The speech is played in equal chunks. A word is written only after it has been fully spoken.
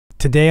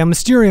Today on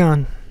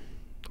Mysterion,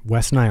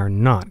 Wes and I are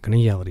not going to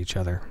yell at each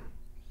other.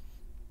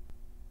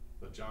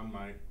 But John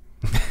might.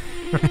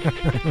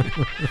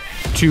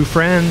 Two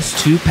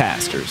friends, Two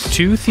pastors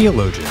two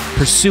theologians,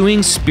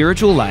 pursuing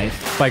spiritual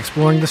life by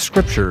exploring the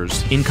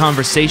scriptures. in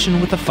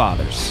conversation with the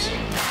fathers.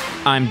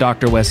 I'm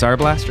Dr. Wes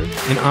Arblaster,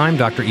 And I'm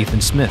Dr.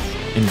 Ethan Smith,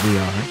 and we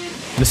are.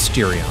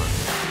 Mysterion.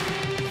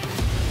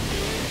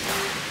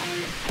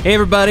 Hey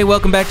everybody,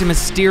 welcome back to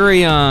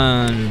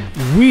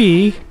Mysterion.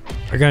 We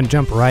are going to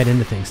jump right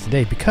into things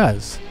today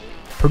because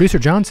producer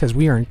John says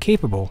we are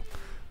incapable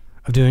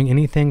of doing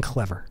anything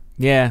clever.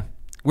 Yeah,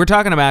 we're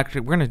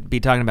going to be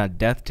talking about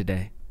death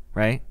today,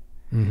 right?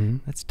 Mm-hmm.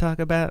 Let's talk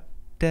about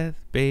death,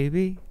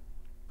 baby.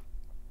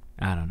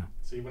 I don't know.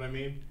 See what I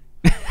mean?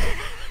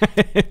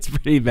 It's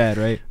pretty bad,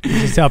 right?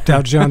 Just helped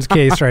out John's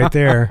case right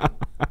there.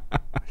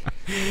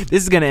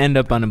 This is going to end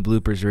up on a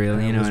bloopers reel,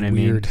 That you know was what I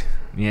weird. mean?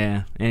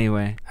 Yeah,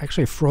 anyway.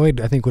 Actually,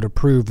 Freud, I think, would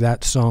approve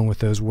that song with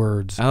those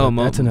words. Oh,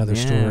 but that's another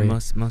story.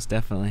 Most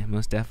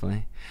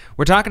definitely.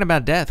 We're talking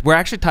about death. We're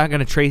actually going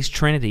to trace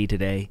Trinity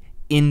today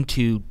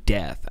into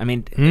death. I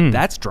mean,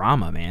 that's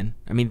drama, man.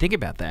 I mean, think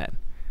about that,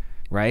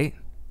 right?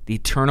 The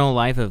eternal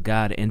life of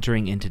God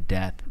entering into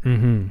death.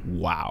 Mm-hmm.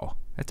 Wow,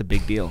 that's a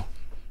big deal.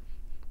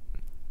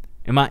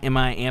 Am I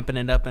amping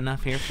it up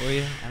enough here for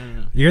you? I don't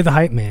know. You're the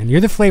hype man.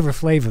 You're the Flavor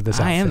Flav of this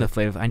outfit. I am the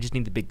flavor. I just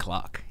need the big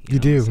clock. You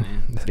know do. what I'm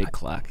saying? Big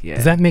clock. Yeah.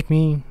 Does that make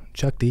me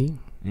Chuck D?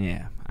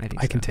 Yeah, I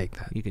think I can so. take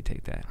that. You can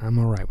take that. I'm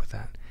all right with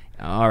that.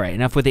 All right,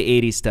 enough with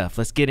the 80s stuff.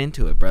 Let's get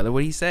into it, brother.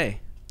 What do you say?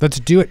 Let's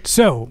do it.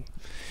 So,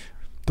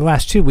 the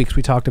last 2 weeks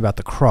we talked about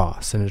the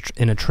cross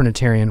in a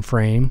Trinitarian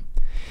frame.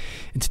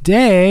 And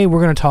today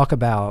we're going to talk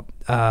about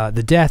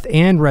the death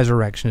and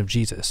resurrection of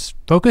Jesus.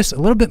 Focus a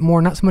little bit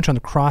more, not so much on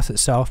the cross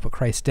itself, but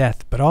Christ's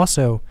death, but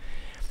also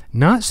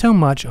not so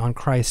much on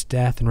Christ's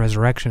death and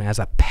resurrection as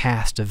a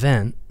past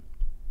event,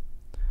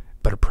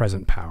 but a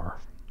present power.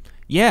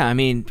 Yeah, I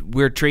mean,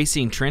 we're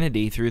tracing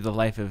Trinity through the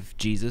life of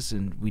Jesus,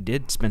 and we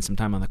did spend some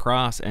time on the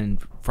cross, and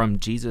from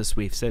Jesus,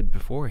 we've said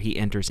before, he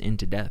enters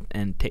into death,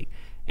 and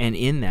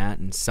in that,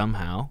 and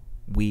somehow,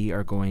 we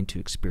are going to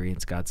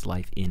experience God's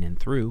life in and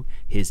through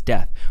his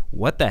death.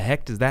 What the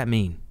heck does that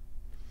mean?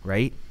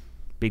 Right?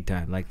 Big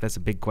time. Like, that's a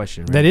big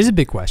question, right? That is a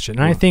big question.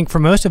 And I think for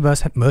most of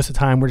us, most of the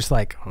time, we're just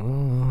like,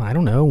 oh, I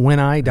don't know. When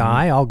I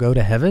die, I'll go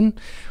to heaven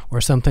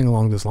or something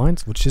along those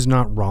lines, which is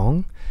not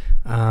wrong.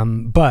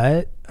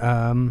 But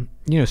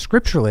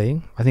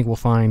scripturally, I think we'll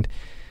find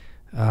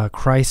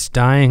Christ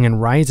dying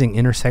and rising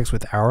intersects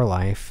with our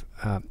life,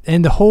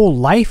 and the whole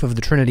life of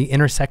the Trinity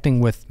intersecting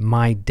with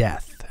my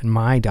death and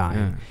my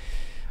dying.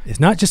 It's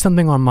not just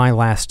something on my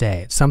last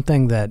day. It's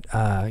something that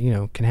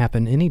can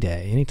happen any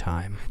day,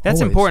 anytime.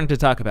 That's always. important to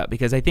talk about,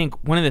 because I think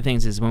one of the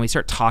things is when we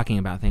start talking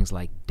about things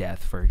like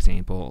death, for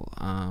example,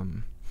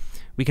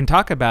 we can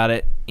talk about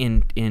it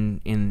in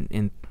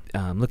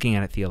looking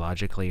at it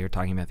theologically or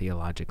talking about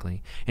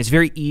theologically. It's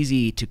very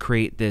easy to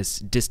create this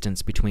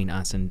distance between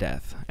us and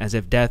death, as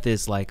if death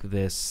is like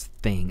this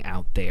thing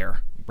out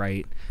there,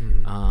 right?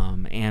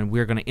 Mm-hmm. And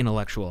we're going to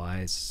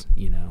intellectualize,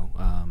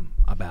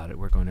 about it.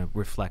 We're going to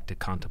reflect and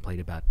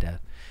contemplate about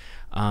death.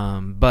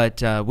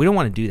 But we don't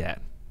want to do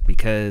that,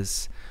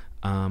 because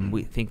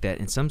we think that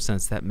in some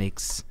sense that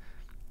makes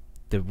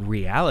the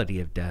reality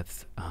of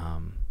death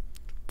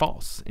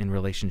false in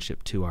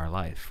relationship to our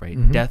life, right?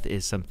 Mm-hmm. Death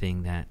is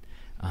something that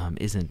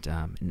isn't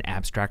an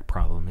abstract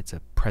problem. It's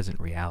a present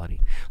reality.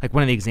 Like,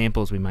 one of the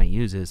examples we might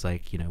use is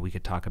like, we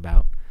could talk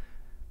about,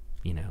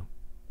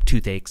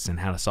 toothaches and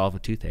how to solve a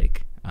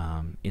toothache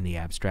in the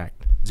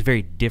abstract. It's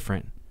very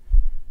different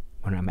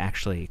when I'm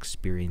actually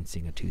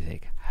experiencing a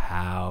toothache.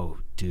 How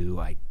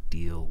do I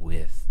deal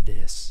with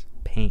this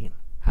pain?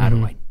 How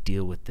do I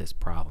deal with this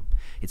problem?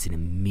 It's an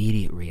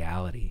immediate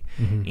reality.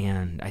 Mm-hmm.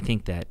 And I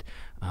think that,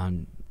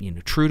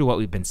 true to what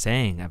we've been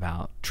saying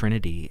about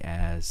Trinity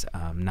as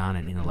not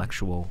an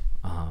intellectual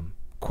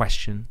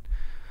question,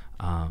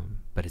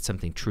 but it's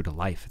something true to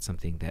life. It's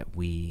something that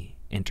we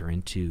enter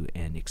into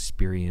and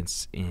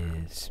experience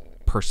is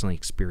personally,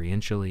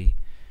 experientially.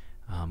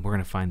 We're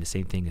going to find the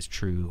same thing is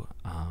true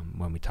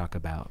when we talk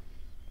about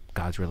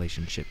God's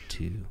relationship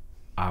to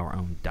our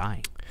own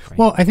dying. Right?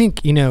 Well, I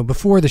think,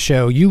 before the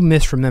show, you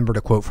misremembered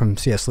a quote from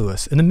C.S.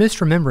 Lewis, and the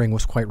misremembering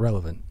was quite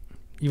relevant,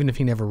 even if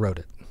he never wrote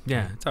it.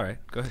 Yeah, it's all right.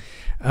 Go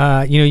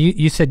ahead.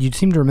 You said you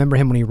seem to remember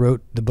him when he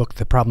wrote the book,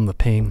 The Problem of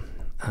Pain.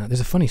 There's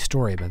a funny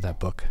story about that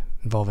book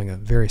involving a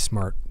very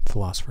smart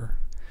philosopher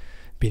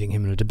beating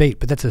him in a debate,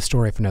 but that's a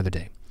story for another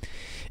day.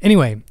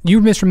 Anyway,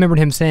 you misremembered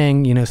him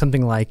saying,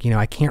 something like,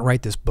 I can't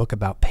write this book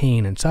about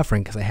pain and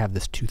suffering because I have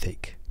this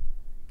toothache,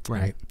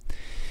 right?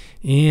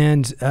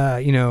 And,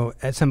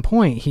 at some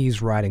point,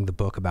 he's writing the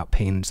book about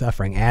pain and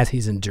suffering as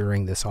he's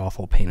enduring this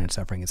awful pain and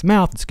suffering in his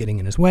mouth. It's getting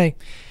in his way.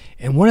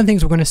 And one of the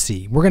things we're going to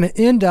see, we're going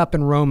to end up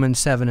in Romans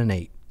 7 and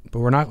 8,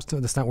 but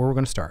that's not where we're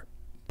going to start.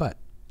 But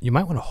you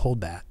might want to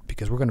hold that,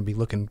 because we're going to be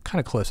looking kind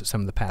of close at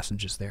some of the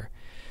passages there.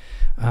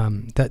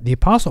 That the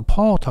Apostle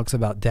Paul talks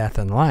about death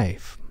and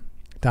life,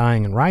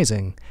 dying and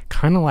rising,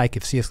 kind of like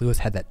if C.S. Lewis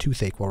had that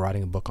toothache while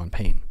writing a book on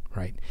pain.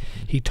 right?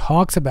 He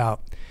talks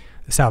about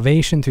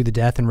salvation through the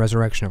death and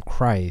resurrection of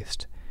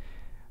Christ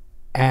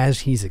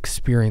as he's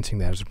experiencing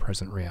that as a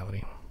present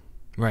reality.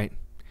 Right.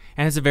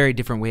 And it's a very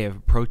different way of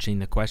approaching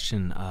the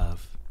question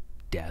of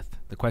death,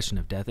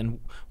 and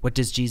what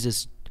does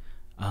Jesus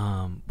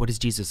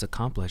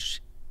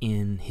accomplish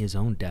in his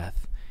own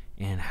death,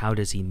 and how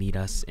does he meet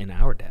us in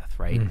our death,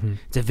 right? Mm-hmm.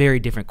 It's a very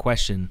different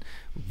question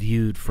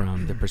viewed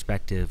from the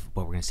perspective,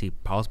 what we're going to see,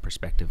 Paul's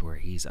perspective, where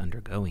he's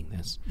undergoing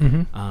this,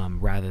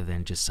 rather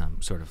than just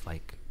some sort of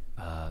like,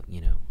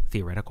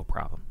 theoretical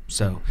problem.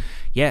 So,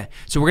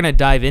 so we're going to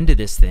dive into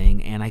this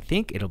thing, and I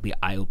think it'll be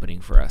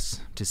eye-opening for us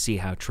to see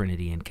how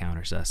Trinity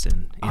encounters us.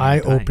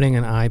 Eye-opening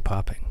and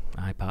eye-popping.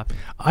 Eye-popping.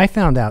 I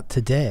found out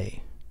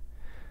today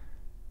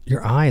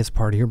your eye is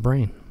part of your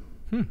brain.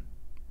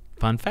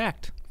 Fun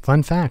fact.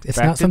 Fun fact. It's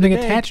Fact not of something the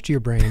day. attached to your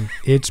brain.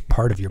 It's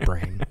part of your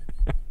brain.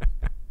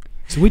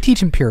 So we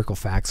teach empirical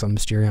facts on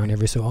Mysterion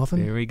every so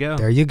often. There we go.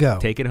 There you go.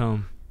 Take it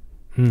home.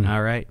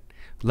 All right.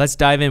 Let's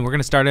dive in. We're going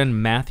to start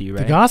in Matthew,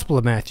 right? The Gospel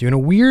of Matthew, in a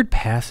weird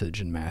passage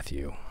in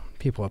Matthew.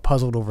 People have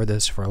puzzled over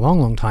this for a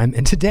long, long time,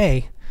 and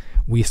today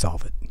we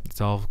solve it.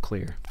 It's all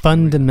clear.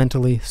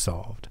 Fundamentally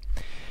solved.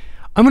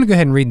 I'm going to go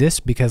ahead and read this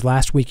because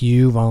last week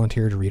you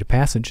volunteered to read a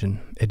passage and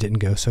it didn't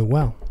go so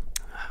well.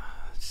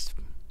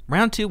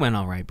 Round 2 went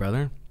all right,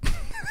 brother.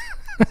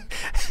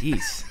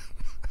 Jeez.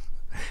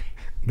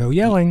 No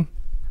yelling.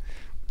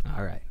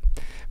 All right.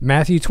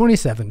 Matthew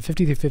 27,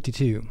 50 through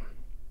 52.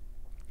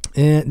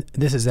 And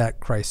this is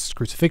at Christ's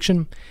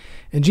crucifixion.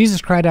 And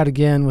Jesus cried out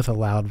again with a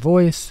loud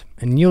voice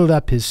and yielded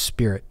up his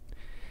spirit.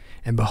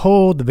 And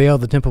behold, the veil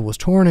of the temple was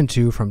torn in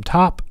two from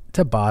top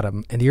to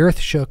bottom, and the earth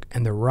shook,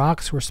 and the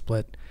rocks were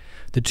split.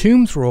 The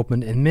tombs were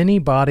opened, and many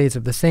bodies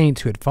of the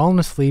saints who had fallen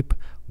asleep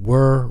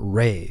were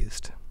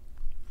raised.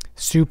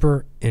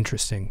 Super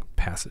interesting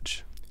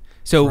passage.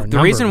 So the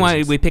reason why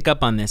reasons. we pick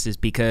up on this is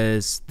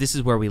because this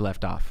is where we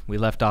left off. We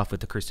left off with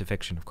the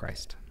crucifixion of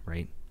Christ,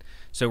 right?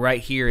 So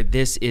right here,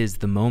 this is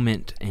the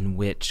moment in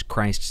which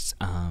Christ's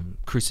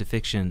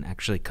crucifixion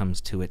actually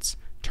comes to its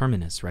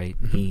terminus, right?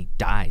 He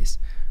dies.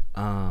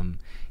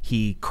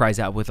 He cries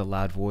out with a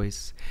loud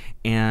voice.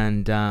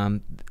 And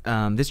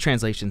this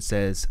translation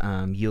says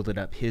yielded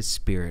up his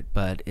spirit,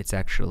 but it's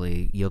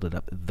actually yielded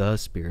up the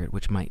spirit,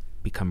 which might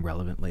become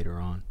relevant later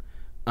on.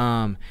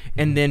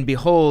 And then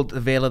behold, the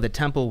veil of the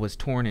temple was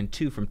torn in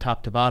two from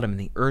top to bottom, and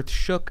the earth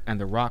shook, and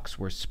the rocks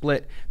were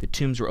split, the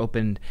tombs were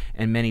opened,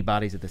 and many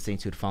bodies of the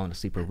saints who had fallen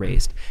asleep were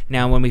raised.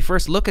 Now, when we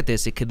first look at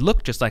this, it could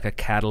look just like a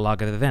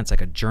catalog of events,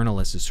 like a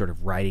journalist is sort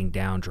of writing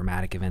down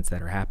dramatic events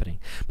that are happening.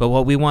 But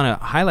what we want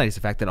to highlight is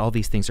the fact that all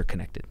these things are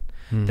connected.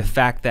 The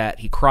fact that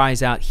he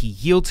cries out, he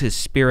yields his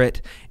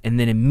spirit, and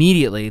then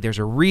immediately there's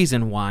a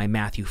reason why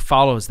Matthew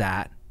follows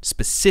that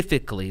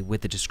specifically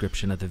with the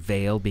description of the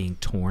veil being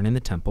torn in the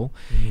temple,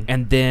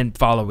 and then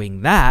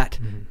following that,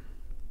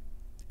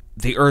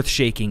 the earth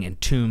shaking and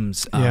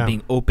tombs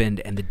being opened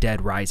and the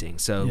dead rising.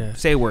 So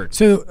say a word.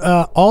 So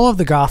all of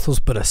the Gospels,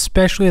 but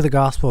especially the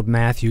Gospel of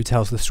Matthew,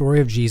 tells the story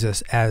of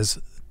Jesus as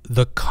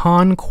the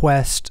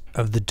conquest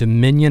of the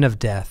dominion of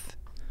death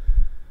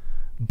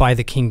by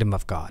the kingdom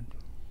of God,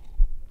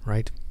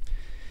 right?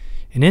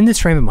 And in this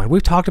frame of mind,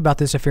 we've talked about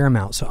this a fair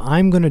amount, so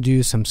I'm going to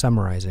do some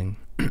summarizing.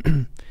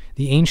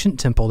 The ancient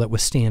temple that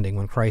was standing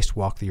when Christ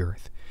walked the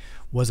earth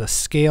was a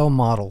scale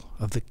model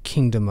of the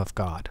kingdom of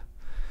God,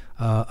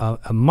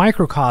 a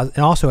microcosm,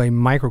 and also a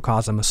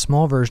microcosm, a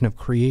small version of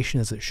creation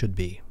as it should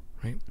be.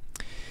 Right.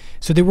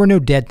 So there were no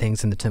dead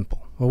things in the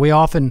temple. Well, we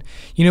often,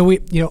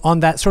 on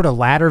that sort of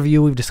ladder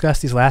view we've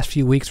discussed these last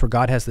few weeks, where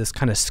God has this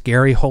kind of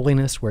scary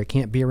holiness where He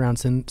can't be around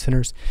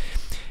sinners.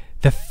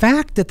 The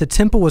fact that the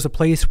temple was a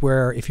place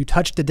where if you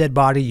touched a dead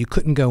body, you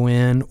couldn't go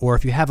in, or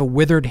if you have a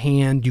withered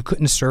hand, you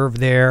couldn't serve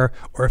there,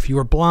 or if you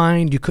were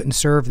blind, you couldn't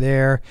serve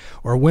there,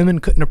 or women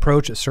couldn't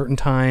approach at certain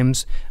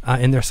times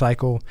in their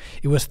cycle.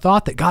 It was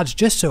thought that God's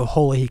just so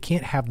holy, He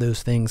can't have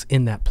those things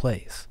in that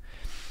place.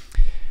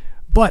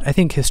 But I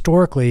think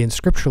historically and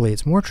scripturally,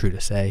 it's more true to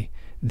say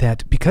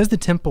that because the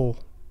temple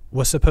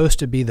was supposed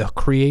to be the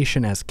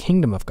creation as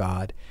kingdom of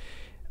God,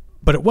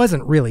 but it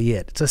wasn't really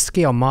it. It's a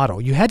scale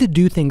model. You had to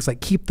do things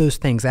like keep those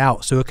things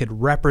out so it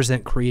could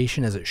represent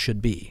creation as it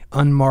should be,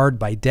 unmarred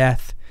by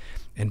death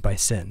and by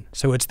sin.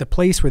 So it's the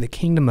place where the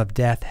kingdom of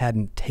death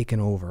hadn't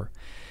taken over.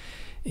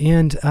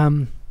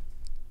 And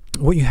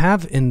what you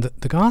have in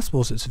the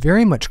Gospels is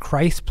very much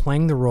Christ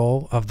playing the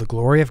role of the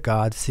glory of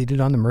God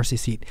seated on the mercy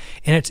seat.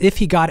 And it's if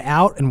He got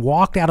out and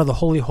walked out of the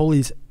Holy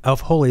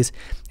of Holies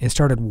and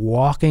started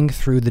walking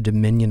through the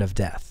dominion of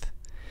death.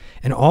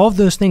 And all of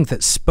those things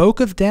that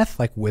spoke of death,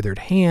 like withered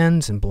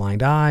hands and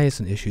blind eyes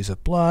and issues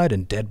of blood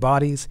and dead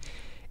bodies,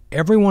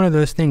 every one of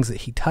those things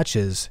that He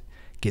touches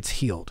gets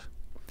healed.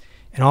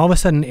 And all of a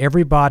sudden,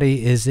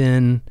 everybody is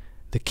in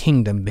the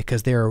kingdom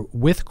because they're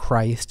with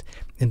Christ,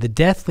 and the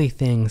deathly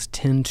things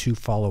tend to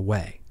fall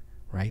away,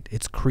 right?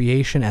 It's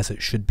creation as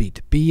it should be.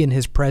 To be in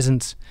His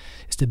presence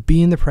is to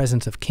be in the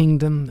presence of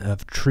kingdom,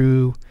 of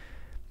true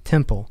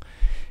temple.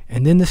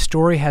 And then the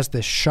story has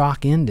this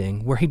shock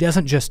ending where he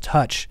doesn't just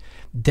touch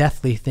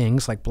deathly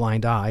things like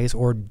blind eyes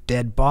or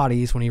dead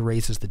bodies when he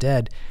raises the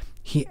dead.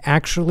 He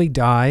actually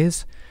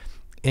dies,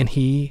 and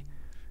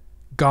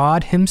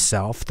God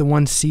himself, the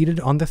one seated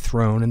on the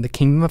throne in the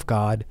kingdom of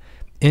God,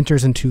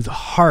 enters into the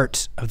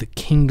heart of the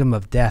kingdom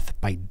of death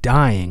by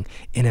dying,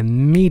 and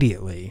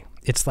immediately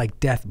it's like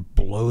death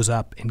blows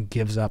up and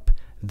gives up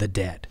the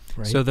dead.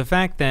 Right? So the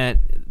fact that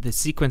the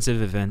sequence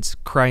of events,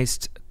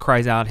 Christ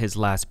cries out his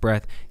last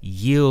breath,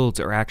 yields,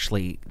 or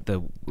actually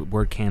the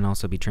word can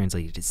also be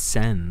translated as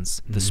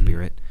sends the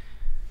Spirit.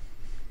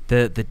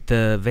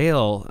 The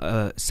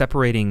veil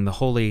separating the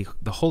holy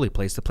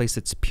place, the place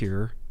that's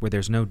pure, where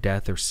there's no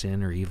death or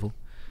sin or evil,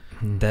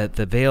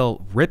 the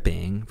veil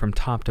ripping from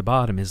top to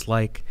bottom is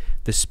like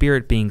the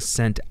Spirit being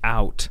sent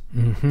out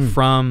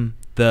from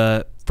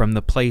the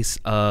place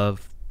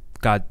of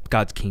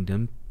God's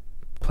kingdom,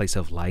 place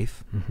of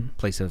life,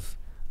 place of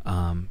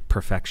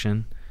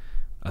perfection,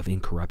 of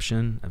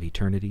incorruption, of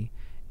eternity,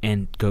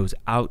 and goes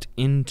out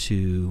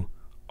into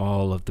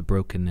all of the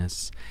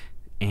brokenness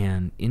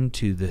and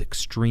into the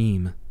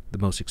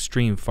most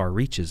extreme far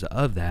reaches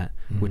of that,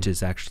 which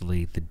is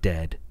actually the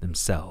dead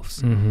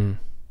themselves,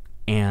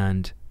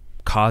 and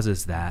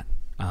causes that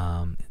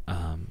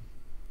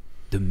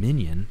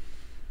dominion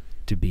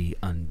to be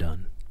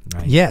undone.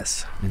 Right?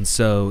 Yes. And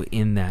so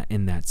in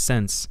that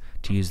sense,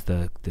 to use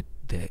the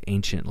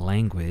ancient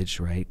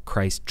language, right,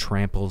 Christ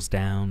tramples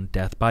down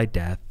death by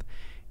death,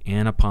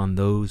 and upon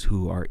those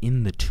who are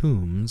in the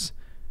tombs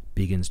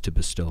begins to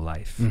bestow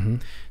life.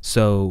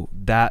 So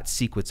that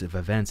sequence of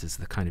events is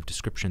the kind of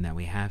description that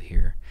we have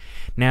here.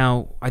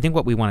 Now, I think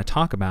what we want to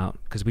talk about,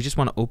 because we just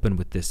want to open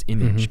with this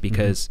image,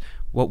 because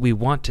what we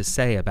want to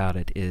say about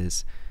it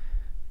is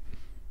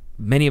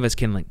many of us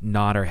can like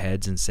nod our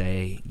heads and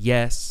say,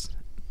 yes,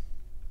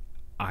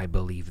 I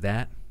believe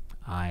that.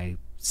 I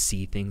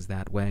see things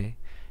that way.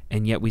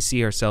 And yet we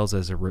see ourselves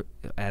as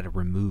at a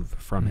remove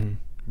from it,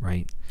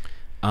 right?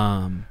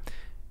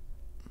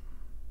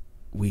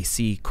 We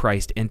see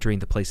Christ entering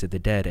the place of the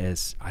dead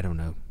as, I don't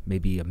know,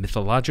 maybe a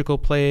mythological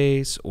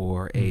place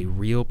or a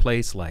real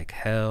place like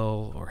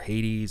hell or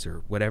Hades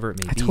or whatever it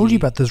may be. I told you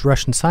about those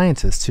Russian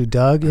scientists who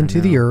dug into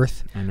the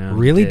earth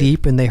really you did.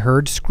 deep, and they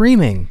heard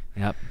screaming.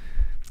 Yep.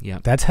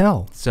 That's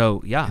hell.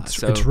 So, yeah.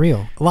 It's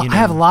real. I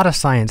have a lot of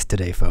science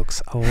today,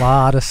 folks. A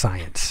lot of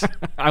science.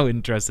 I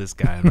wouldn't trust this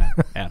guy on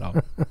that at all.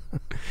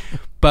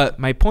 But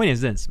my point is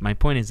this,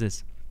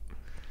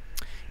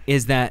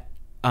 is that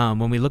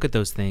when we look at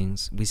those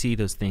things, we see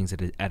those things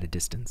at a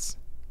distance,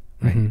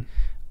 right?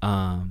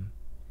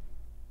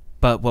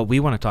 But what we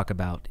want to talk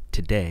about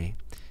today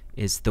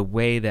is the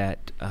way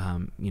that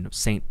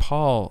St.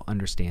 Paul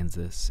understands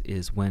this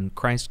is when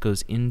Christ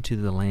goes into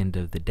the land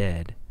of the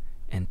dead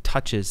and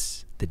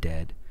touches the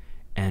dead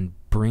and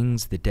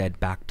brings the dead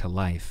back to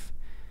life.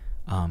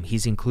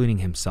 He's including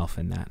himself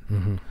in that.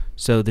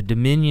 So the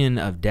dominion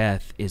of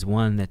death is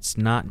one that's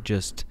not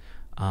just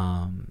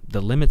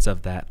the limits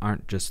of that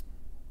aren't just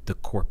the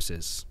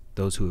corpses,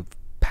 those who have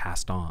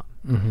passed on,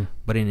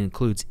 but it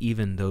includes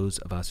even those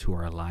of us who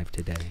are alive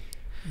today.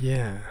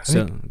 Yeah.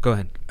 So go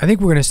ahead. I think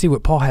we're going to see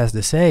what Paul has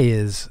to say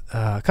is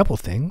a couple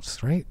of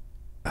things, right?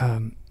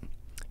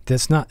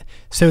 It's not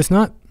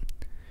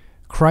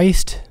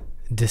Christ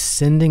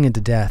descending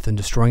into death and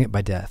destroying it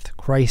by death.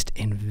 Christ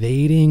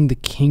invading the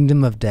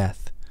kingdom of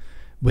death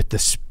with the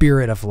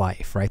spirit of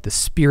life, right? The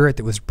spirit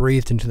that was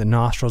breathed into the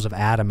nostrils of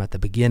Adam at the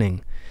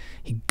beginning.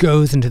 He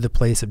goes into the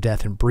place of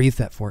death and breathes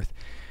that forth.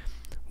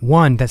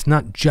 One, that's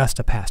not just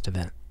a past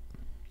event.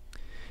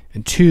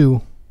 And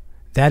two,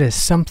 that is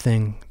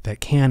something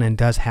that can and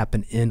does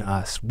happen in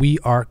us. We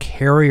are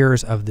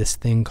carriers of this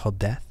thing called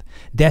death.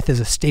 Death is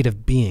a state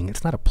of being.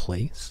 It's not a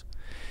place.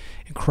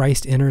 And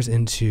Christ enters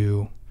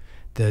into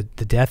the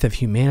death of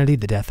humanity,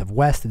 the death of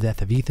Wes, the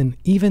death of Ethan,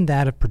 even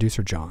that of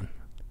producer John,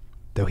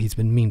 though he's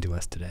been mean to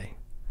us today,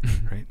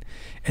 right?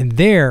 And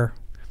there,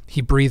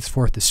 he breathes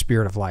forth the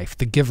spirit of life,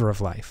 the giver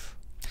of life.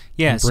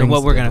 Yeah, so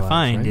what we're going to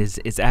find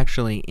is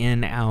actually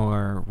in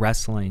our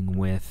wrestling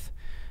with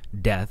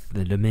death,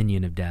 the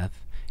dominion of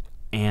death,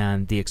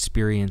 and the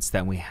experience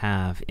that we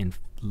have in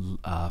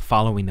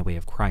following the way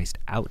of Christ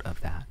out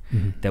of that,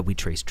 that we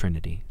trace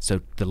Trinity.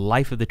 So the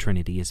life of the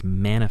Trinity is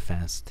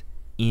manifest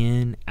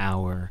in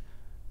our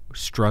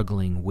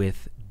struggling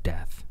with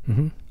death,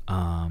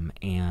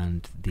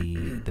 and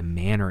the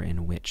manner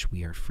in which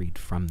we are freed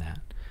from that.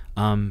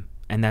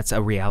 And that's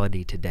a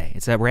reality today.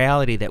 It's a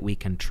reality that we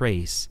can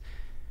trace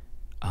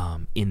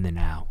in the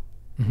now,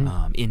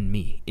 in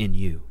me, in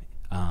you,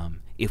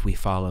 if we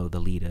follow the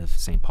lead of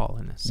St. Paul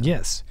in this.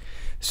 Yes.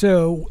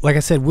 So, like I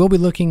said, we're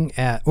going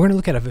to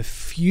look at a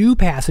few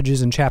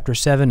passages in chapter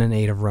 7 and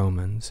 8 of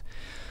Romans.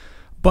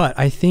 But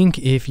I think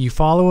if you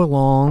follow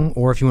along,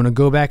 or if you want to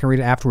go back and read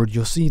it afterwards,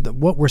 you'll see that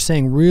what we're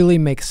saying really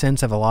makes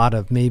sense of a lot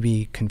of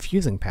maybe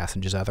confusing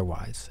passages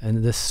otherwise.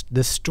 And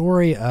this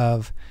story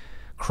of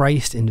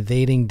Christ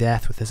invading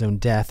death with his own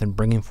death and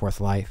bringing forth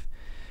life,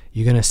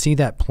 you're going to see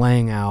that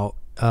playing out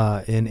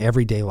in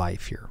everyday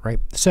life here, right?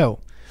 So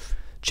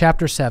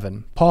chapter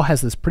 7, Paul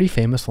has this pretty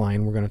famous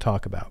line we're going to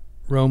talk about.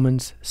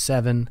 Romans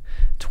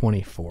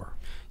 7:24.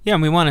 Yeah,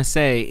 and we want to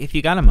say, if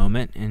you got a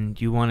moment and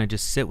you want to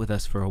just sit with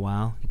us for a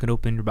while, you can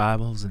open your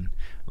Bibles and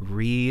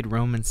read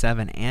Romans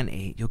 7 and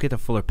 8. You'll get a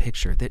fuller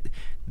picture. That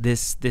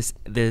this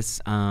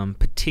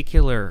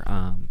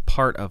particular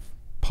part of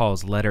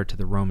Paul's letter to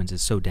the Romans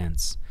is so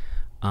dense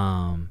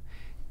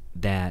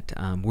that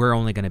we're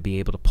only going to be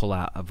able to pull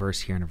out a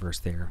verse here and a verse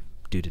there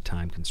due to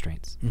time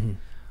constraints. Mm-hmm.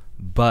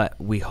 But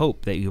we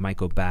hope that you might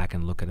go back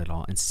and look at it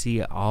all and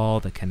see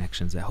all the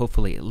connections that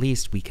hopefully at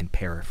least we can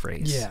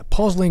paraphrase. Yeah,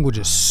 Paul's language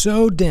is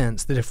so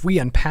dense that if we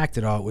unpacked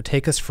it all, it would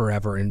take us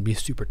forever and be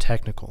super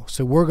technical.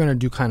 So we're going to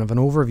do kind of an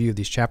overview of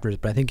these chapters,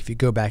 but I think if you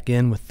go back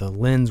in with the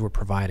lens we're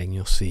providing,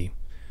 you'll see.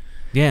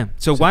 Yeah.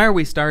 So why are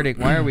we starting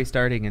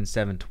in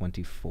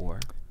 724?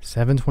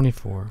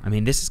 724. I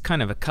mean, this is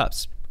kind of a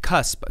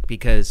cusp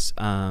because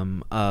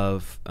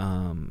of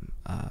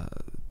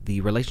the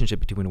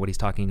relationship between what he's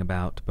talking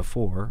about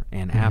before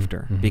and after.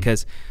 Mm-hmm.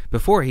 Because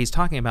before, he's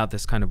talking about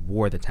this kind of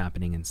war that's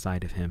happening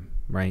inside of him,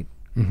 right?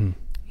 Mm-hmm.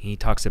 He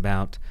talks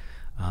about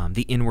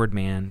the inward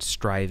man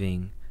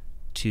striving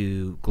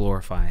to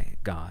glorify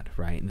God,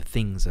 right, and the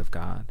things of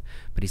God.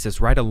 But he says,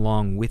 right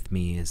along with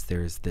me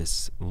there's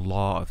this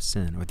law of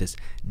sin, or this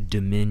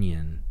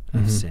dominion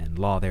of sin.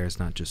 Law there is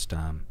not just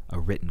a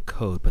written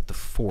code, but the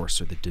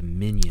force or the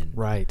dominion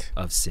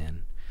of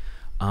sin.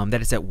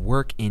 That is at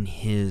work in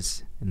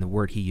and the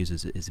word he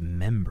uses is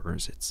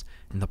members. It's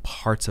in the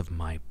parts of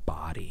my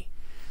body.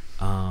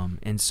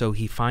 And so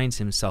he finds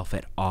himself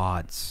at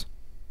odds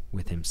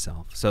with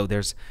himself. So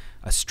there's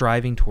a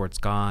striving towards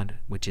God,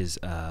 which is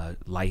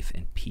life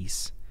and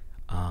peace.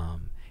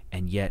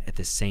 And yet at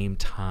the same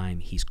time,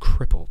 he's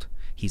crippled.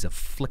 He's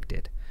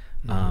afflicted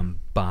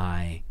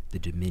by the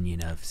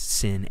dominion of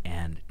sin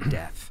and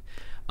death.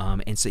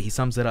 And so he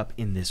sums it up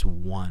in this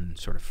one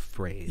sort of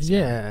phrase.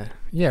 Yeah.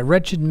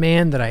 Wretched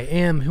man that I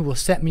am, who will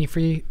set me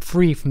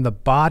free from the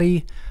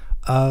body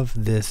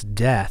of this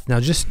death. Now,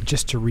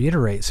 just to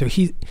reiterate, so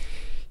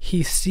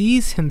he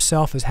sees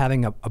himself as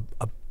having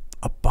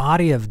a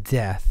body of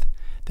death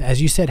that,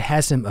 as you said,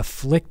 has him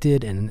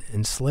afflicted and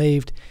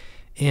enslaved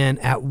and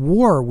at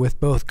war with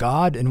both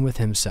God and with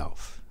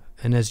himself.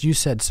 And as you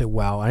said so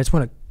well, I just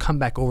want to come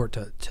back over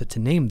to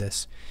name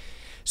this.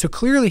 So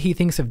clearly he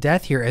thinks of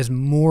death here as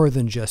more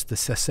than just the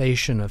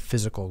cessation of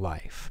physical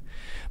life,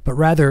 but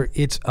rather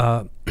it's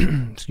a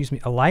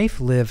life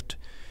lived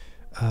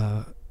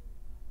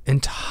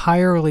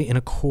entirely in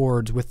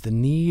accord with the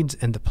needs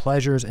and the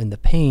pleasures and the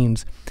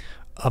pains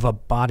of a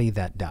body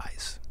that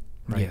dies.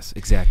 Right? Yes,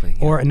 exactly.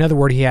 Yeah. Or another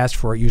word he has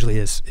for it usually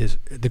is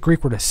the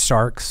Greek word is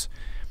sarx,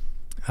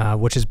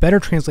 which is better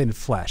translated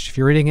flesh. If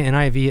you're reading an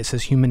NIV, it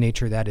says human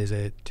nature. That is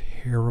a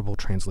terrible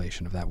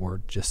translation of that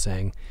word, just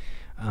saying.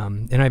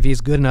 NIV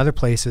is good in other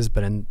places,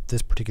 but in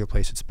this particular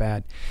place it's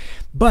bad.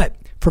 But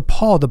for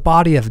Paul, the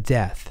body of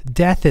death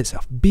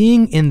itself,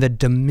 being in the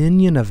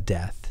dominion of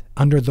death,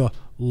 under the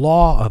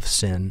law of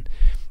sin,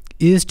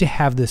 is to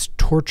have this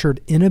tortured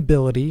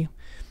inability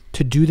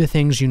to do the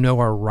things you know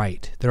are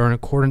right, that are in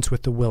accordance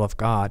with the will of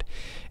God.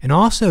 And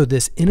also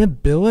this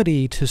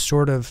inability to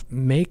sort of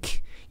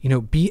make,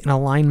 be in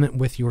alignment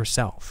with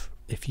yourself.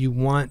 If you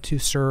want to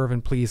serve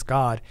and please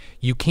God,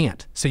 you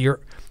can't. So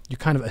you're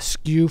kind of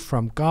askew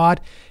from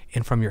God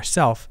and from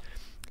yourself.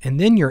 And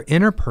then your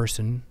inner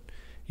person,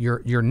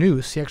 your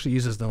nous, he actually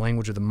uses the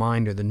language of the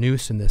mind, or the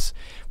nous in this,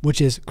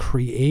 which is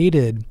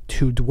created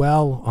to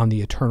dwell on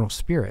the eternal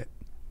spirit,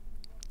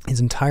 is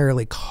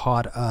entirely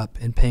caught up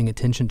in paying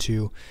attention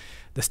to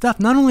the stuff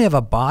not only of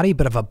a body,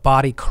 but of a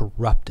body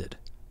corrupted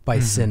by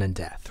sin and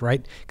death,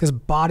 right? Because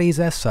bodies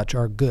as such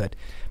are good,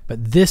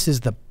 but this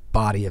is the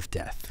body of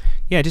death.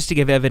 Yeah, just to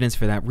give evidence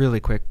for that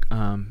really quick,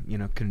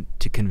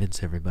 to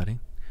convince everybody.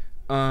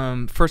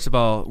 First of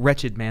all,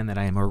 wretched man that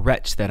I am, or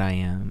wretch that I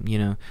am,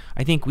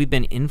 I think we've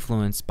been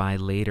influenced by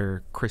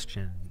later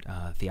Christian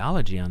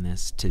theology on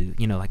this to,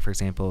 like, for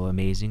example,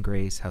 Amazing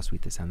Grace, how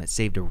sweet the sound that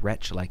saved a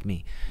wretch like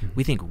me. Mm-hmm.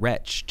 We think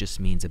wretch just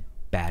means a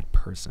bad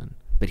person,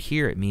 but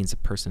here it means a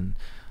person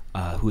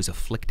who is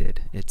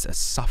afflicted. It's a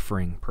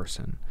suffering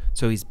person.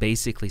 So he's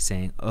basically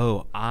saying,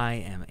 oh, I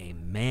am a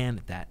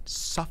man that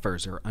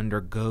suffers or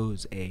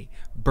undergoes a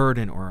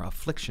burden or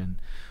affliction,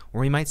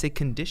 or we might say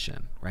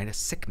condition, right? A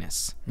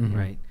sickness,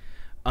 right?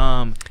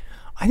 I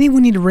think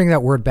we need to bring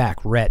that word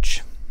back,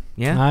 wretch.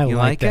 Yeah, I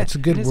like that. It? It's a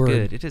good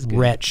word. It is good.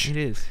 Wretch. It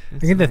is. I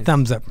get the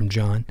thumbs up from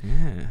John.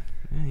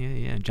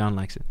 Yeah. John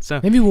likes it. So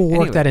maybe we'll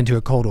work that into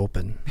a cold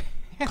open,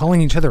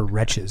 calling each other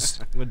wretches.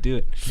 We'll do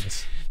it.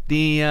 Yes.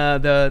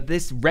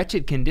 This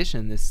wretched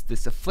condition,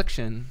 this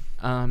affliction,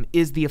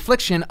 is the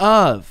affliction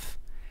of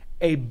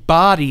a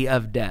body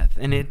of death,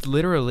 and it's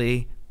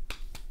literally,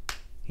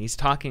 he's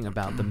talking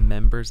about the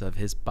members of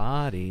his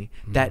body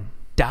that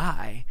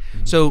die.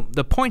 So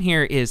the point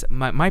here is,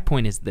 my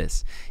point is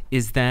this,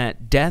 is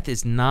that death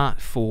is not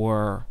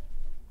for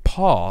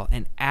Paul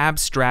an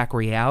abstract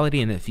reality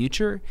in the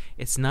future.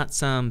 It's not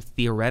some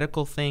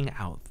theoretical thing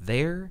out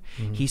there.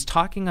 He's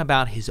talking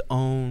about his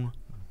own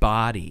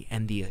body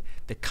and the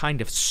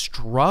kind of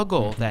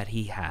struggle that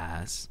he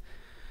has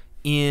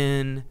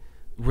in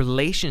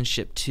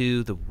relationship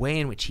to the way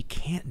in which he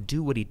can't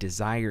do what he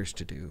desires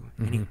to do.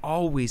 And he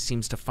always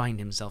seems to find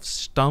himself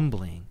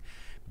stumbling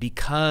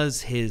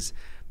because his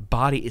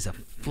body is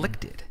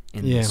afflicted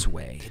in this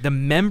way. The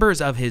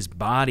members of his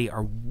body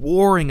are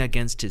warring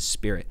against his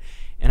spirit.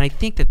 And I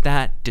think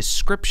that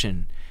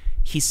description,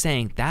 he's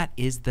saying that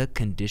is the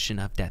condition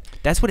of death.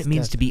 That's what it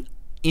means to be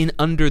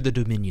under the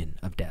dominion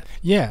of death.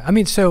 Yeah, I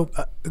mean, so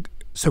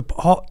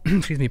Paul,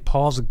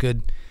 Paul's a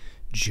good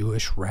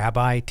Jewish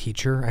rabbi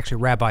teacher.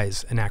 Actually, rabbi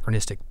is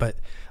anachronistic, but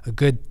a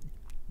good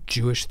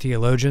Jewish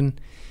theologian.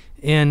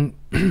 And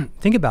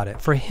think about it.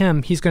 For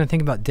him, he's going to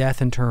think about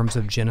death in terms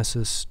of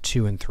Genesis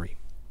 2 and 3.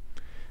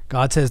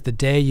 God says, the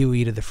day you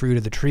eat of the fruit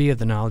of the tree of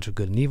the knowledge of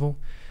good and evil,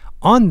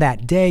 on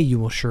that day you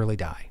will surely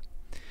die.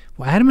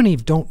 Well, Adam and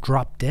Eve don't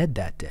drop dead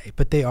that day,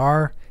 but they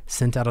are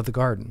sent out of the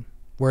garden,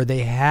 where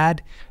they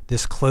had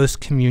this close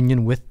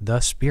communion with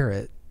the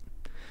Spirit.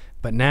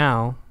 But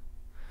now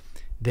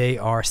they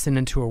are sent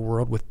into a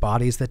world with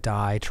bodies that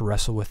die to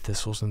wrestle with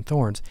thistles and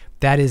thorns.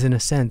 That is, in a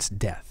sense,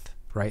 death,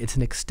 right? It's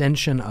an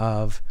extension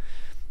of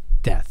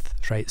death,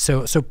 right?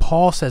 So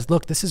Paul says,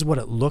 look, this is what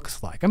it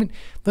looks like. I mean,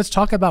 let's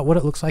talk about what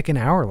it looks like in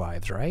our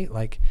lives, right?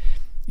 Like,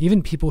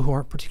 even people who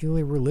aren't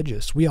particularly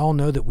religious, we all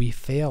know that we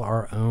fail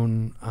our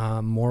own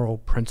moral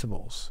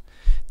principles,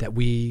 that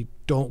we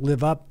don't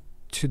live up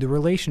to the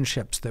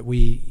relationships that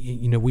we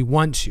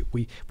want to.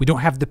 We don't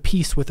have the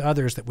peace with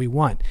others that we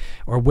want,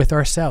 or with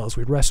ourselves.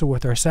 We wrestle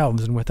with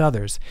ourselves and with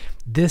others.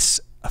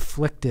 This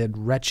afflicted,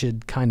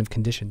 wretched kind of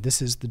condition,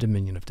 this is the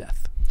dominion of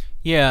death.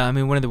 Yeah, I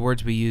mean, one of the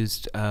words we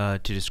used to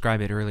describe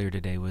it earlier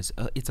today was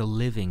it's a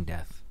living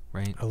death,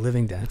 right? A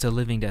living death. It's a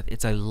living death.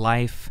 It's a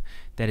life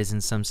that is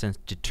in some sense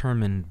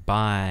determined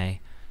by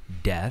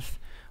death,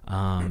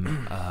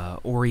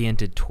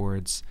 oriented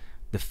towards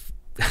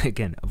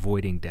again,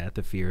 avoiding death,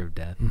 the fear of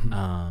death.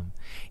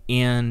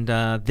 And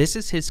this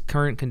is his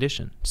current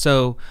condition.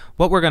 So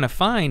what we're going to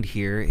find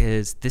here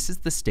is this is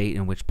the state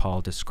in which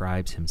Paul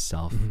describes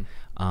himself.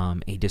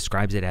 He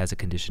describes it as a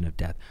condition of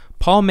death.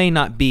 Paul may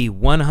not be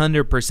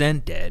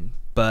 100% dead,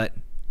 but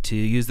to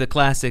use the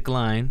classic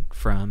line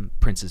from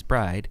Prince's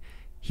Bride,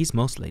 he's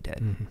mostly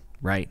dead,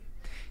 right?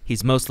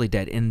 He's mostly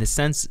dead in the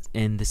sense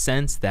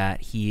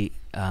that he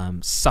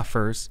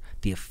suffers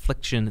the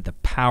affliction, the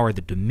power,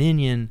 the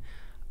dominion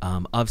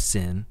of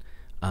sin,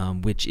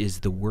 which is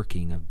the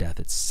working of death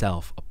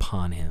itself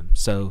upon him.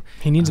 So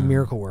he needs a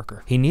miracle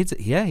worker. He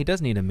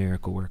does need a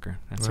miracle worker.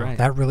 That's right.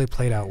 That really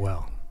played out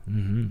well.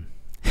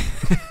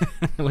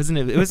 Wasn't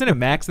it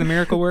Max the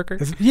miracle worker?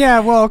 Yeah,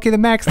 well, okay, the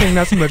Max thing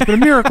not so much, but a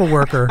miracle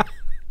worker.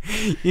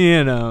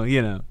 You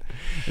know,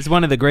 it's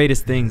one of the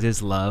greatest things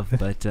is love,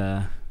 but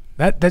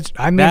that's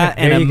I mean that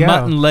there and you a go.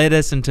 mutton,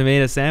 lettuce, and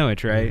tomato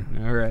sandwich, right?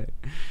 All right.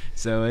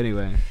 So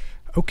anyway.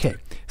 Okay,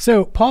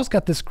 so Paul's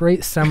got this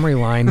great summary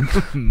line.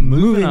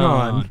 Moving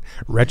on,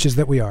 wretches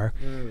that we are.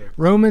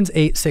 Romans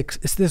 8:6.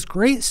 It's this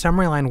great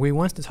summary line where he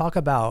wants to talk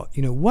about,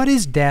 what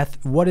is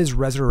death, what is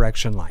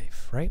resurrection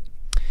life, right?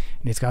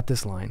 And he's got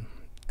this line,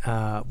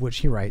 which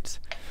he writes,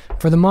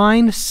 "For the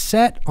mind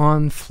set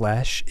on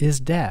flesh is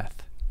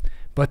death,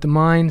 but the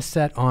mind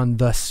set on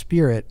the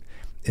Spirit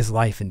is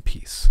life and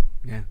peace."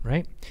 Yeah.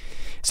 Right?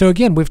 So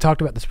again, we've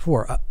talked about this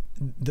before.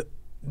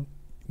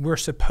 We're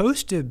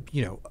supposed to,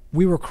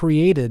 we were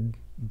created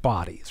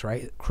bodies,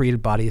 right?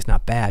 Created body is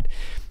not bad.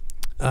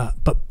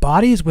 But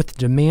bodies with the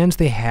demands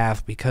they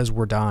have because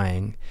we're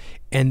dying,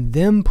 and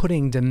them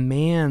putting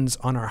demands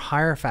on our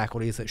higher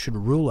faculties that should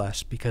rule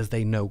us because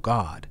they know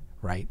God,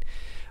 right?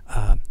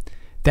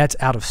 That's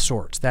out of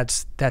sorts.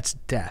 That's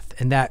death.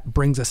 And that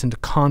brings us into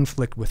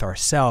conflict with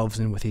ourselves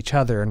and with each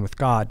other and with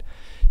God.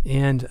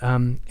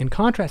 And in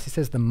contrast, he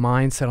says the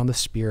mind set on the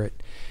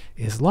Spirit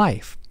is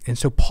life. And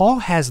so Paul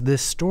has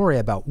this story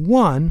about,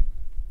 one,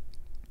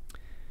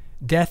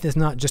 death is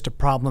not just a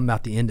problem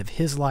about the end of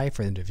his life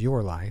or the end of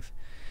your life,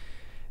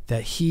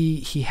 that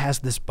he has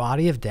this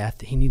body of death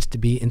that he needs to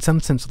be, in some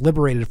sense,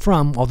 liberated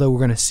from, although we're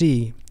going to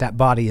see that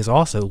body is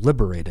also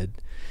liberated.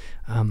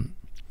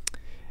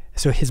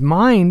 So his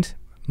mind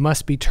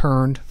must be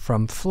turned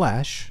from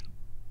flesh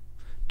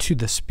to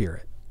the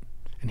Spirit.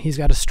 And he's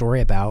got a story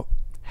about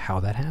how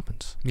that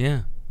happens.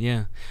 Yeah.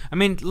 I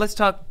mean, let's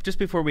talk, just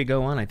before we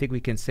go on, I think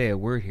we can say a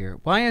word here.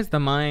 Why is the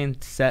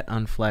mind set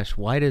on flesh?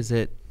 Why does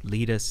it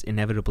lead us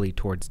inevitably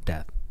towards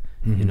death?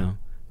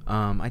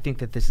 I think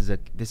that this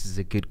is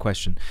a good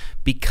question.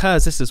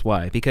 Because this is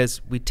why. Because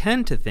we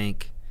tend to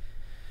think,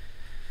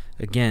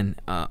 again,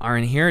 our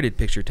inherited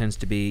picture tends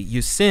to be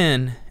you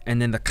sin,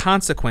 and then the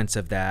consequence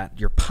of that,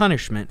 your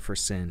punishment for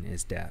sin,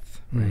 is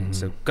death. Right?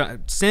 So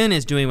sin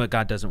is doing what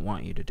God doesn't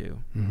want you to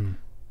do.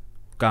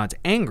 God's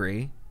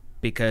angry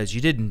because you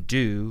didn't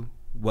do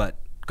what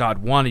God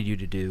wanted you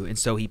to do, and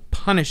so he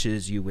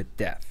punishes you with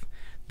death.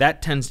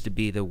 That tends to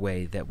be the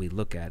way that we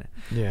look at it.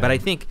 Yeah. But I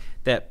think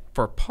that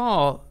for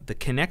Paul, the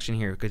connection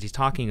here, because he's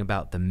talking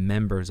about the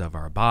members of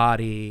our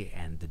body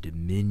and the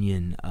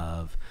dominion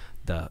of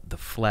the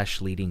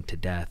flesh leading to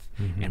death.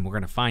 And we're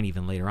going to find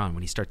even later on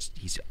when he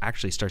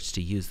actually starts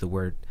to use the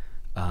word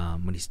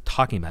when he's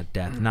talking about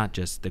death, not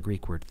just the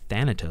Greek word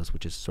thanatos,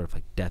 which is sort of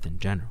like death in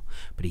general,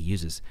 but he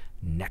uses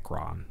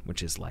necron,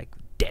 which is like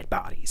dead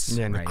bodies.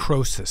 Yeah, right?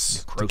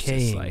 necrosis,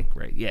 decaying. Like,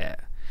 right, yeah.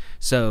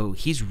 So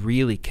he's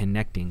really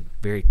connecting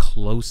very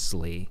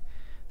closely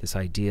this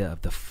idea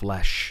of the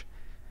flesh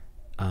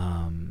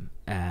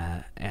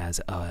as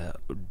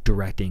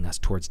directing us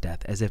towards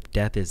death, as if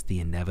death is the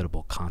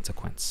inevitable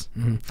consequence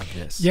of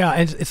this. Yeah,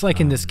 it's like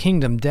in this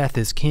kingdom, death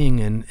is king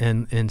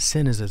and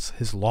sin is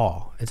his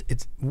law.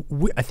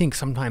 I think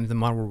sometimes the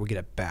modern world will get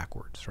it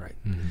backwards, right?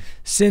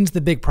 Sin's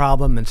the big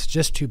problem, and it's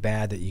just too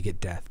bad that you get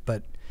death.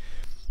 But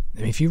I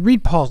mean, if you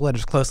read Paul's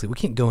letters closely, we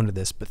can't go into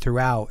this, but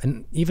throughout,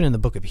 and even in the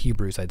book of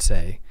Hebrews, I'd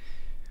say,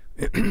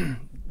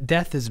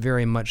 death is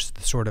very much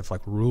the sort of like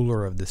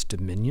ruler of this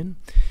dominion,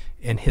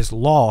 and his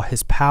law,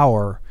 his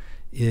power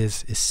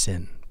is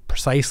sin,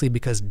 precisely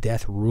because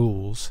death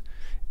rules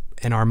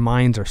and our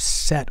minds are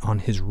set on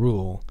his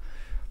rule.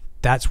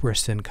 That's where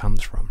sin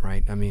comes from,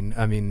 right? I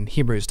mean,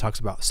 Hebrews talks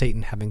about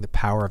Satan having the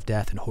power of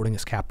death and holding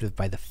us captive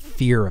by the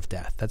fear of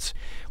death. That's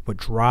what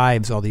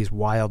drives all these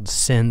wild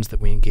sins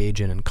that we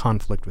engage in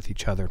conflict with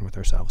each other and with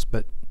ourselves.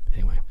 But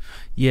anyway.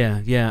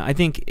 Yeah. I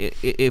think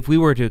if we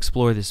were to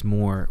explore this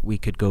more, we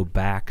could go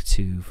back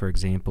to, for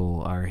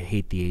example, our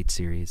Hate the Eight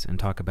series and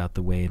talk about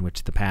the way in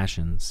which the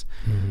passions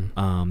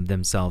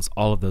themselves,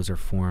 all of those are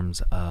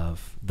forms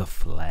of the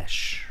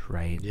flesh,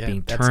 right? Yeah,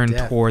 being that's turned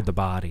death. toward the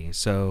body.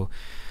 So,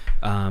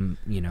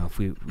 if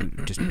we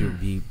just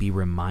be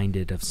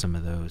reminded of some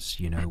of those,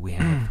 we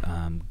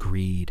have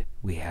greed,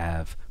 we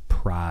have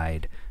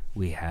pride,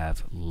 we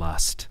have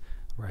lust,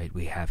 right?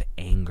 We have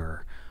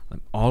anger.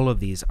 All of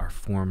these are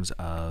forms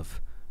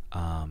of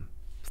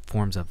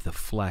the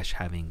flesh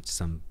having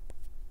some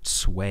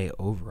sway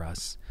over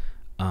us,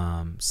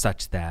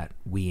 such that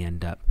we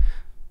end up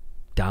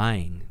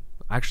dying,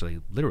 actually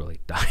literally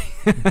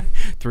dying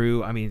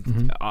through,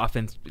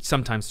 often,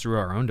 sometimes through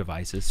our own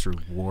devices, through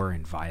war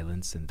and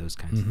violence and those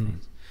kinds of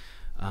things.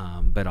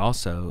 But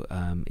also,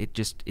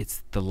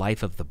 it's the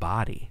life of the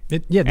body.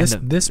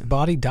 This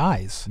body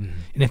dies.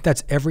 And if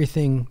that's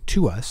everything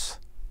to us,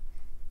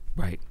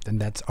 right, then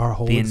that's our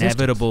whole the existence.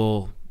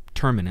 inevitable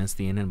terminus,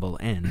 the inevitable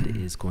end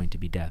is going to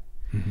be death.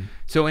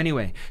 So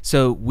anyway,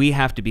 we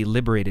have to be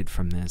liberated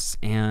from this,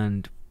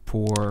 and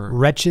for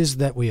wretches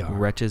that we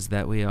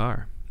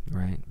are.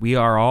 Right? We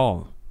are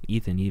all,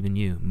 Ethan, even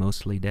you,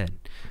 mostly dead.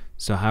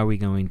 So how are we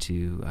going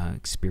to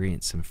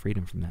experience some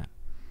freedom from that?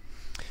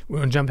 We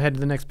want to jump ahead to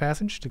the next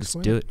passage to Let's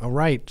explain? do it. All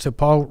right. So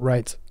Paul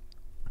writes,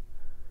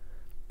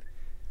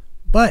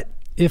 "But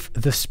if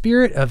the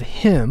spirit of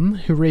him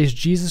who raised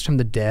Jesus from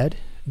the dead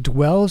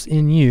dwells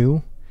in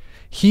you,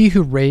 he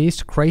who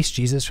raised Christ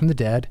Jesus from the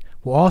dead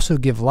will also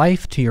give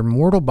life to your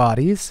mortal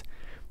bodies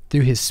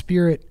through his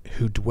spirit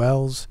who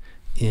dwells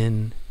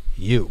in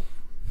you."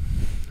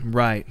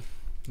 Right.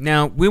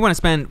 Now, we want to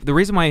spend, the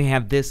reason why we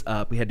have this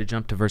up, we had to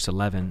jump to verse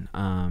 11,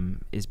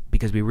 is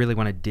because we really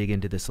want to dig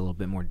into this a little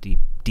bit more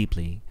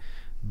deeply.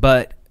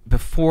 But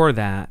before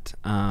that,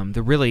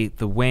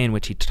 the way in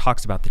which he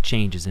talks about the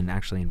change is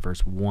actually in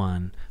verse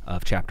 1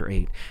 of chapter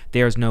 8.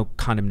 There is no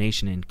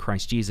condemnation in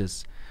Christ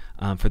Jesus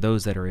for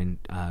those that are in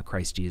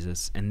Christ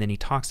Jesus. And then he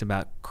talks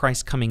about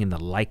Christ coming in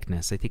the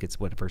likeness. I think it's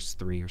verse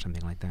 3 or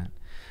something like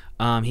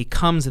that. He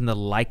comes in the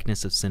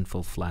likeness of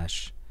sinful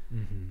flesh,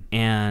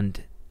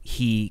 and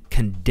he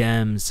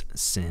condemns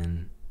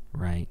sin,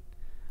 right?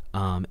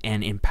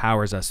 And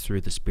empowers us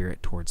through the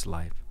Spirit towards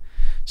life.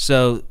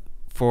 So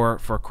for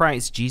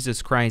Christ,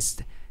 Jesus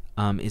Christ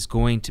is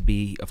going to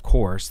be, of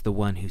course, the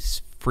one who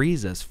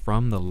frees us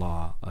from the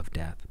law of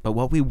death. But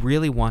what we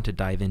really want to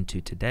dive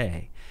into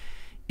today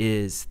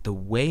is the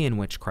way in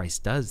which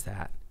Christ does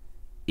that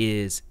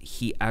is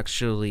he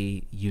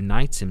actually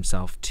unites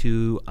himself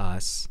to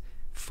us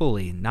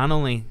fully, not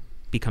only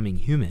becoming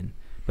human,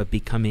 but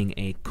becoming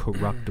a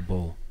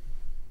corruptible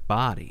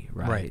body,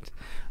 right?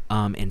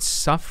 And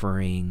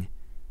suffering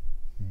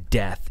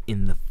death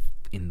in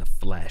the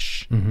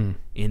flesh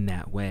in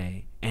that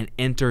way, and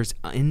enters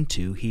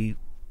into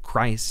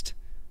Christ.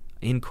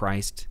 In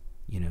Christ,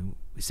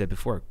 we said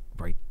before,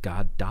 right?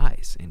 God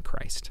dies in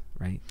Christ,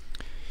 right?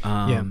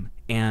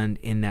 And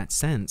in that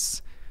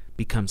sense,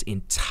 becomes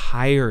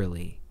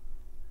entirely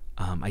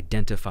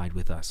identified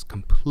with us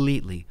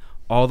completely,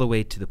 all the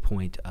way to the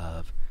point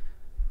of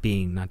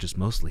being not just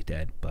mostly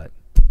dead, but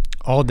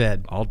all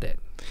dead.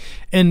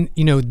 And,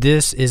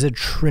 this is a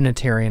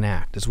Trinitarian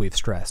act, as we've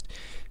stressed.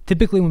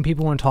 Typically, when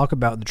people want to talk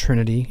about the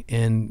Trinity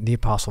and the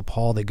Apostle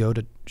Paul, they go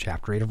to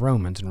chapter 8 of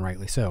Romans, and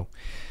rightly so.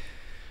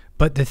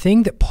 But the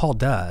thing that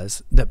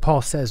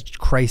Paul says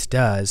Christ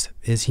does,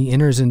 is he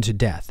enters into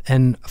death.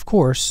 And, of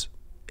course,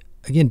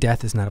 again,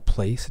 death is not a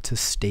place. It's a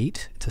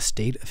state. It's a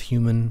state of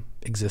human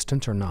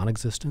existence or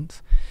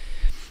non-existence.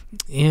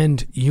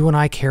 And you and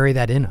I carry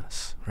that in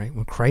us, right?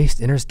 When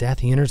Christ enters death,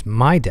 he enters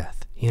my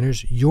death. He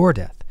enters your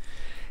death.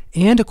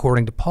 And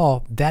according to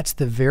Paul, that's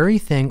the very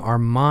thing our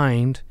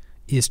mind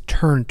is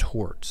turned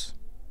towards.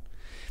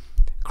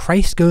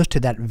 Christ goes to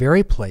that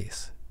very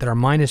place that our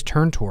mind is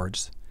turned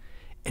towards,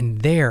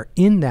 and there,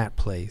 in that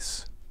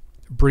place,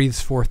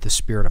 breathes forth the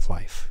Spirit of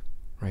life,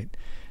 right?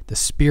 The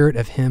Spirit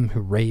of him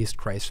who raised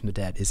Christ from the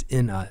dead is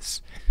in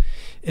us.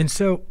 And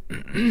so,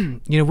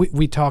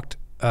 we talked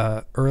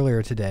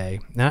earlier today,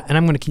 and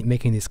I'm going to keep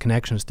making these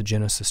connections to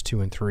Genesis 2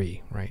 and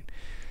 3, right?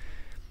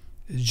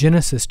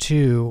 Genesis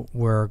 2,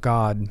 where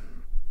God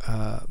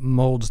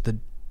molds the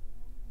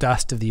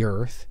dust of the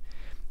earth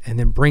and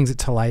then brings it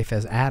to life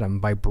as Adam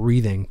by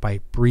breathing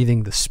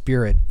the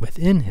Spirit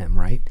within him,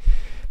 right?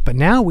 But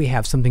now we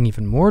have something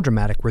even more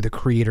dramatic where the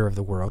creator of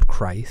the world,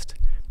 Christ,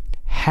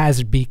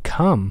 has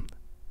become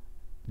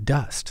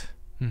dust,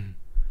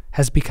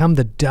 has become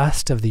the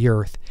dust of the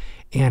earth.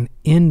 And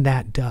in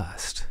that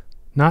dust,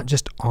 not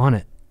just on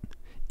it,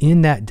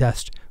 in that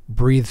dust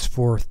breathes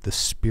forth the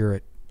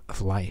Spirit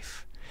of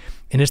life.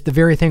 And it's the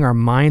very thing our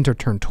minds are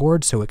turned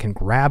towards, so it can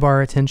grab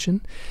our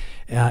attention.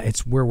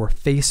 It's where we're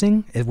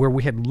facing, where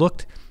we had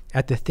looked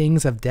at the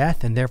things of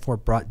death and therefore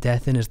brought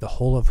death in as the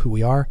whole of who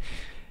we are.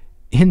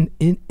 In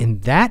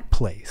that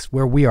place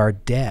where we are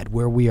dead,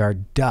 where we are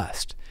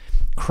dust,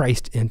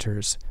 Christ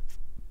enters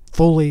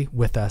fully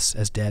with us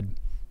as dead,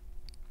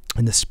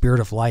 and the Spirit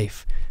of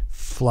life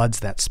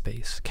floods that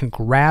space, can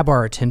grab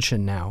our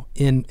attention now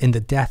in the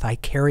death I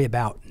carry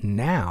about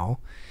now,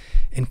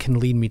 and can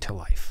lead me to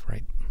life,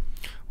 right?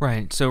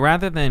 Right. So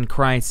rather than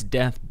Christ's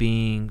death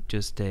being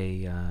just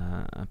a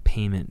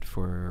payment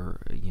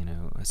for,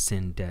 a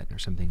sin debt or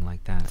something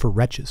like that. For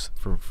wretches.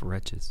 For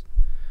wretches.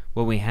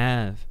 What we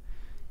have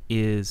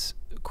is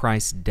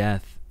Christ's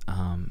death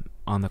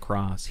on the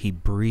cross. He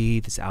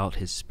breathes out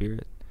his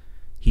Spirit.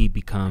 He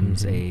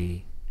becomes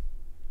a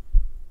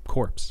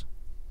corpse,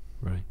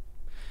 right?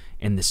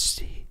 And the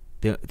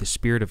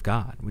Spirit of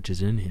God, which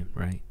is in him,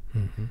 right,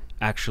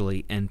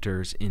 actually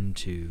enters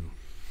into,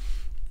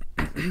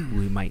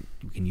 we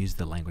can use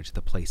the language,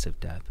 the place of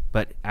death,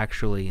 but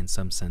actually in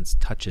some sense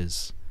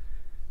touches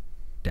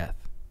death.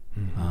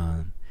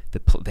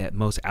 That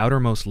most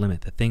outermost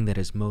limit, the thing that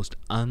is most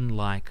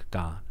unlike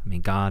God. I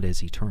mean, God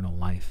is eternal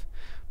life,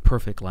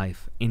 perfect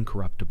life,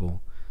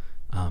 incorruptible,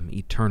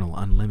 eternal,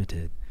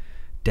 unlimited.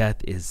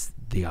 Death is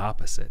the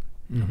opposite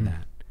of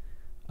that.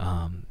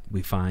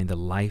 We find the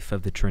life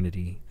of the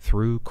Trinity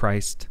through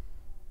Christ,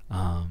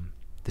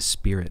 the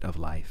Spirit of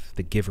life,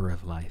 the giver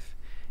of life,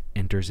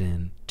 enters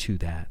into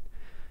that,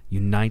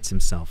 unites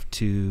himself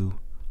to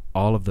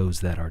all of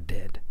those that are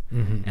dead,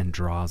 and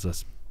draws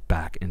us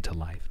back into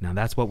life. Now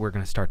that's what we're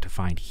going to start to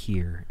find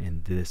here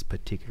in this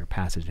particular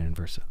passage in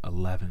verse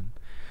 11.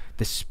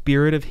 The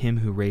Spirit of him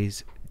who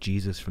raised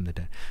Jesus from the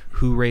dead.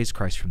 Who raised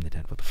Christ from the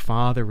dead? Well, the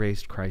Father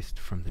raised Christ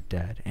from the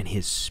dead, and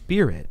his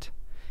Spirit,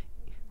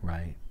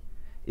 right?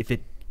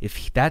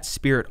 If that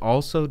Spirit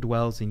also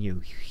dwells in you,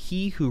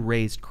 he who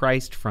raised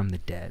Christ from the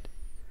dead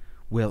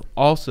will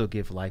also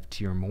give life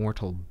to your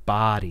mortal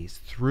bodies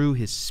through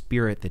his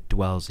Spirit that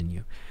dwells in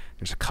you.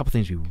 There's a couple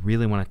things we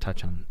really want to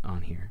touch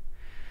on here.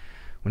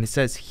 When it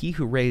says he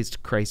who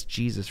raised Christ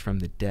Jesus from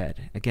the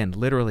dead, again,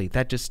 literally,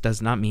 that just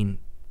does not mean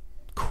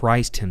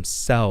Christ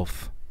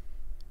himself,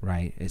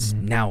 right, is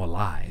now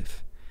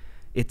alive.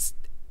 It's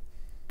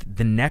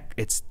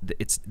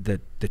the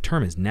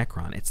term is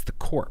necron. It's the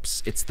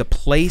corpse. It's the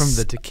place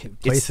from the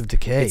place of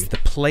decay. It's the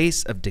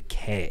place of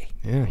decay.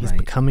 Yeah, he's right?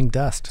 becoming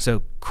dust.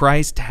 So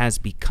Christ has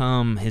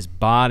become, his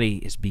body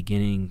is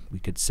beginning, we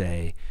could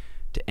say,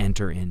 to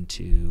enter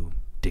into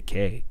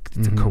decay.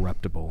 It's a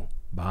corruptible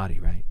body,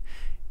 right?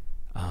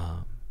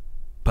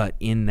 But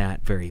in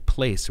that very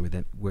place where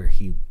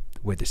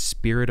the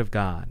Spirit of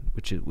God,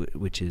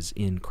 which is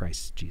in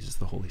Christ Jesus,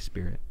 the Holy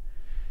Spirit,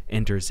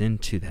 enters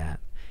into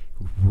that,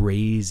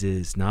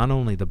 raises not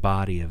only the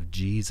body of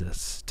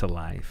Jesus to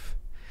life,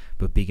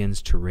 but begins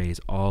to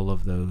raise all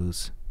of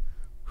those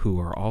who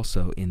are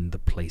also in the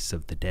place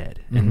of the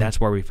dead. And that's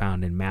where we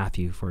found in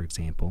Matthew, for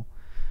example,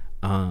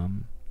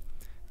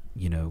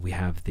 we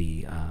have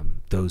the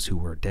those who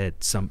were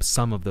dead,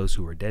 some of those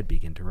who were dead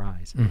begin to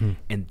rise.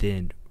 And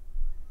then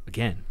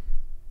again,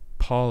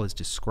 Paul is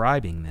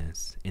describing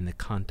this in the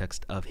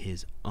context of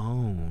his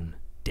own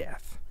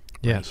death.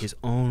 Yes. Right? His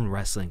own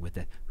wrestling with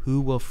it.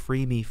 Who will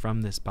free me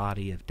from this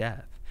body of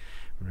death?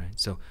 Right.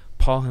 So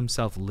Paul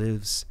himself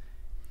lives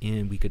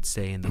in, we could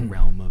say, in the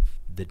realm of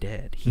the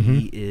dead.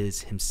 He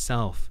is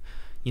himself,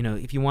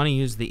 if you want to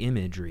use the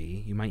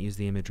imagery, you might use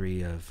the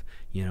imagery of,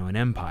 an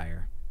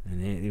empire.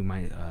 And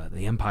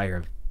the empire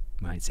of,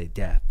 might say,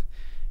 death.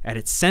 At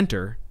its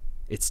center,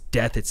 it's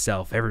death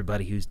itself,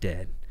 everybody who's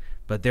dead.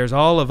 But there's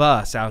all of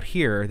us out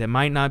here that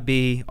might not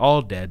be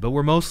all dead, but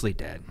we're mostly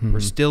dead. We're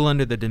still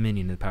under the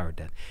dominion of the power of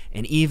death.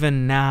 And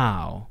even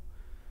now,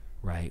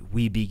 right,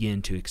 we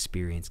can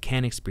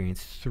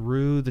experience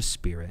through the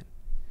Spirit,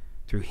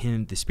 through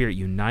him, the Spirit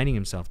uniting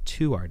himself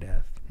to our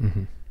death,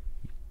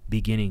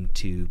 beginning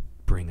to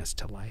bring us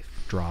to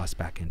life, draw us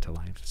back into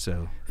life.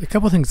 So a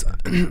couple of things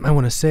I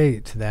want to say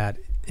to that,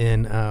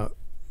 and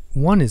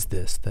one is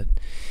this, that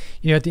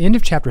at the end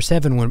of chapter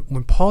 7,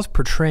 when Paul's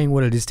portraying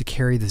what it is to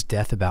carry this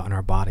death about in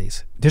our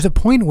bodies, there's a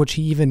point in which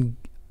he even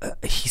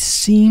he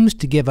seems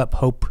to give up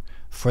hope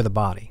for the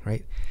body,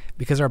 right?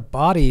 Because our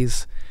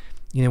bodies,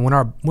 when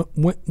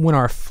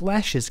our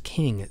flesh is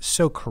king, it's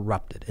so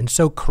corrupted and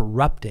so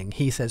corrupting.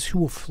 He says, "Who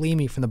will flee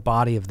me from the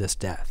body of this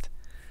death?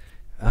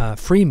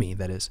 Free me,"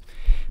 that is.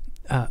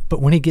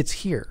 But when he gets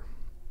here,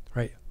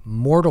 right,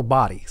 mortal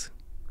bodies,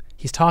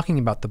 he's talking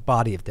about the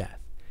body of death.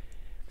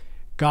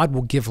 God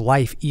will give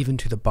life even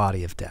to the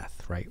body of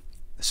death, right?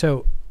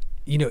 So,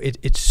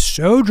 it's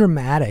so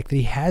dramatic that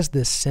he has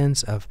this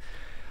sense of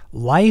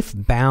life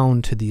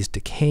bound to these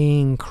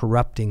decaying,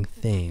 corrupting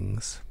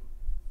things,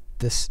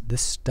 this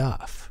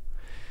stuff,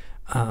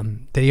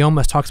 that he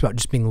almost talks about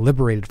just being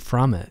liberated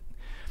from it.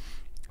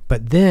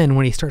 But then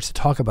when he starts to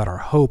talk about our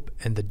hope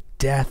and the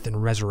death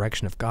and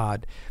resurrection of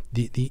God,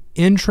 the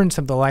entrance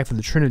of the life of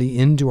the Trinity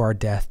into our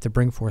death to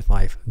bring forth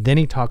life, then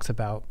he talks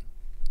about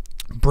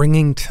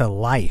bringing to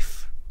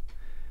life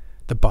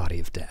the body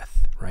of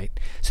death, right?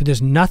 So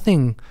there's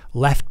nothing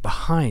left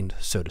behind,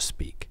 so to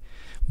speak.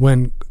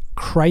 When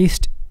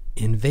Christ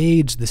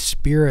invades the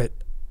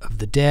spirit of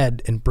the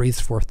dead and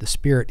breathes forth the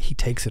spirit, he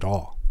takes it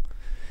all.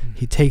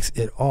 He takes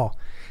it all.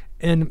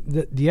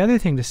 And the other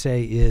thing to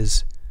say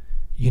is,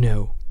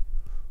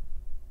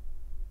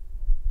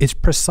 it's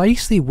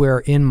precisely where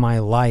in my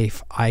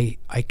life I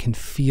can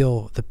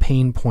feel the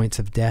pain points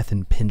of death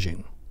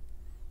impinging,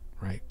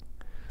 right?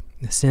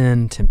 The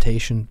sin,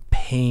 temptation,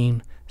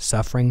 pain,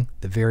 suffering,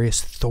 the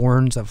various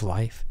thorns of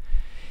life.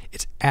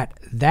 It's at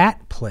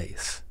that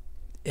place,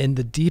 in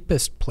the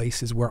deepest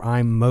places where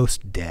I'm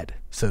most dead,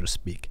 so to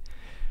speak,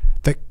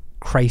 that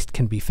Christ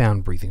can be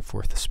found breathing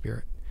forth the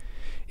Spirit.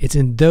 It's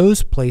in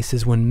those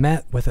places, when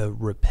met with a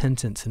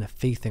repentance and a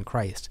faith in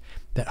Christ,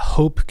 that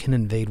hope can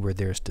invade where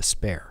there's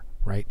despair,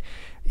 right?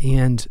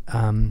 And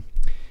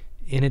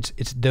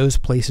it's those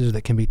places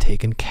that can be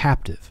taken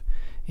captive,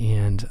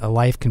 and a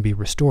life can be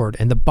restored,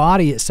 and the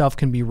body itself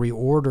can be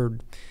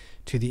reordered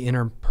to the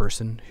inner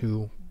person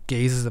who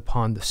gazes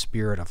upon the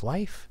spirit of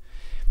life.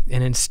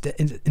 And instead,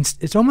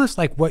 it's almost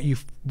like what you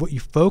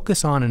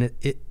focus on, and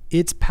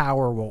its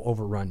power will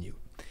overrun you.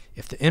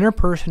 If the inner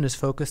person is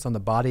focused on the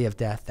body of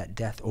death, that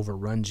death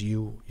overruns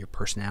you, your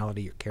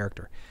personality, your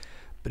character.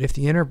 But if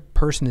the inner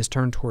person is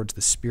turned towards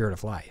the spirit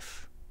of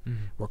life,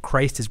 where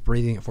Christ is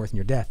breathing it forth in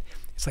your death,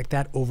 it's like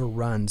that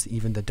overruns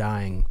even the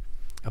dying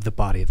of the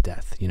body of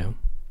death.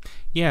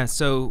 Yeah.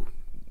 So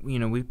we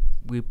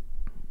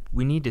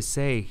need to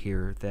say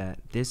here that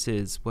this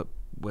is what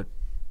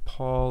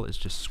Paul is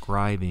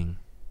describing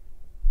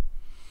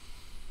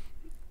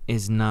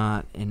is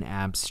not an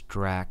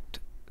abstract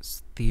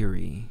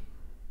theory,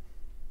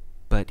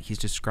 but he's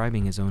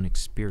describing his own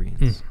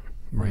experience,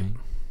 right?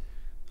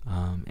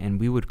 And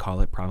we would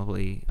call it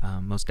probably,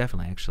 most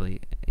definitely,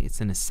 actually, it's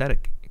an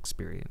ascetic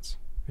experience,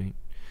 right?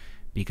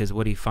 Because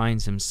what he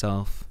finds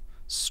himself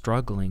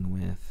struggling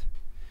with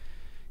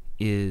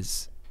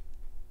is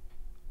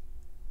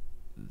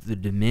the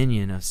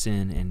dominion of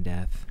sin and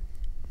death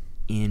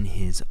in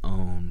his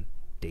own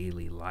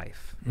daily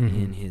life,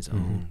 in his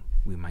own,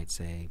 we might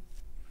say,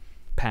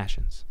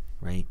 passions,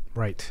 right?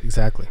 Right,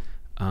 exactly.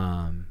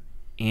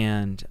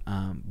 And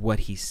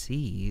what he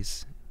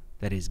sees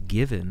that is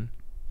given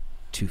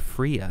to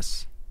free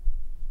us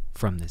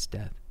from this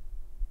death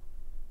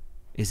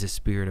is the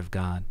Spirit of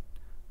God,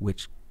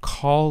 which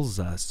calls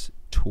us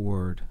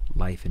toward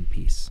life and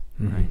peace,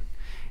 right?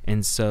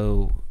 And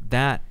so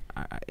that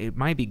it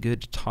might be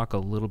good to talk a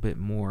little bit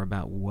more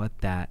about what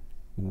that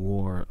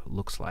war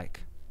looks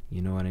like.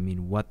 You know what I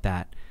mean? What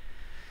that,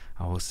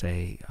 I will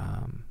say,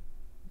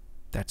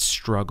 that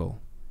struggle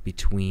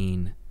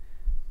between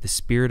the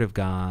Spirit of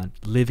God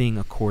living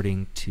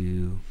according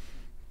to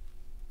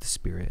the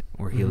Spirit,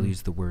 or he'll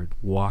use the word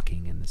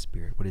walking in the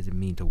Spirit. What does it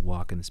mean to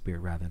walk in the Spirit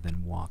rather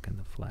than walk in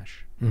the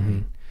flesh?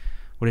 Right?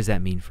 What does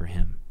that mean for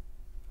him?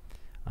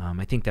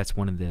 I think that's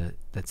one of the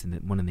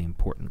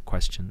important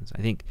questions.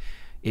 I think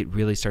it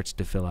really starts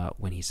to fill out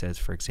when he says,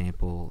 for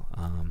example,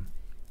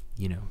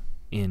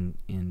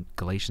 in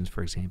Galatians,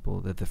 for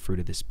example, that the fruit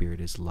of the Spirit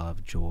is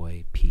love,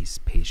 joy, peace,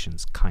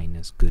 patience,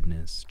 kindness,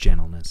 goodness,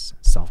 gentleness,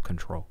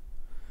 self-control.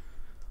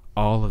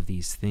 All of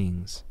these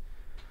things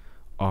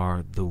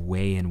are the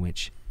way in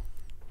which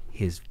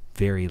his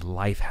very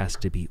life has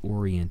to be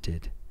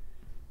oriented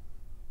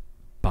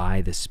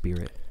by the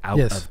Spirit out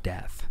of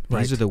death.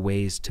 These are the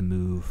ways to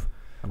move,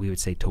 we would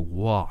say, to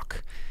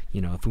walk.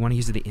 If we want to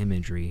use the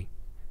imagery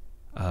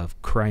of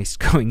Christ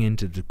going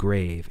into the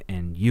grave,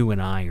 and you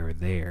and I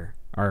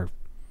are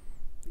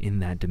in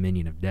that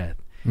dominion of death,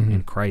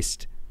 and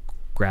Christ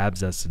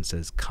grabs us and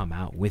says, come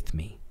out with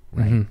me,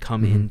 right?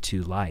 Come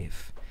into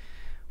life.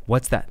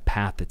 What's that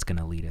path that's going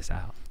to lead us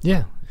out?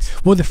 Yeah.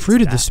 Well, the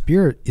fruit of the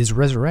Spirit is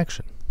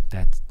resurrection.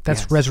 That's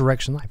yes.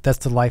 Resurrection life. That's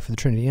the life of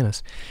the Trinity in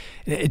us.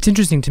 It's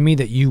interesting to me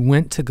that you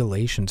went to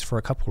Galatians for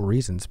a couple of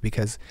reasons,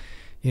 because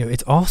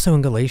it's also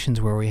in Galatians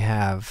where we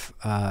have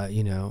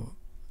the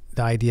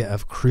idea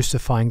of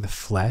crucifying the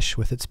flesh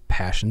with its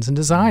passions and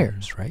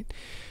desires, right?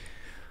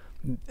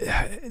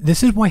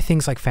 This is why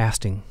things like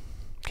fasting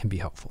can be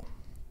helpful,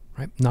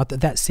 right? Not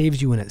that that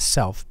saves you in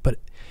itself, but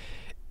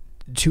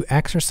to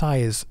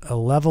exercise a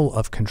level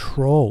of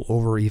control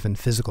over even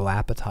physical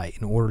appetite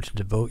in order to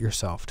devote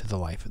yourself to the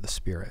life of the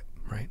Spirit,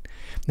 right?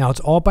 Now, it's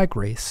all by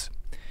grace.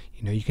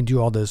 You know, you can do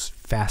all those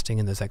fasting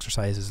and those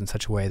exercises in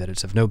such a way that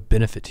it's of no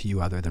benefit to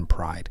you other than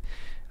pride.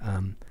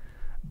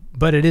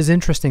 But it is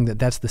interesting that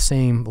that's the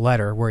same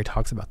letter where he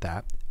talks about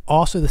that.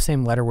 Also the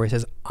same letter where he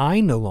says,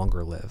 I no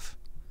longer live,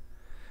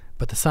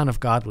 but the Son of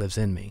God lives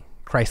in me.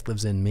 Christ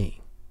lives in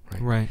me.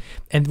 Right.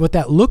 And what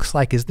that looks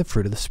like is the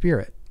fruit of the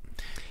Spirit.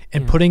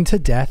 And putting to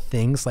death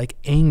things like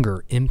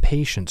anger,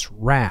 impatience,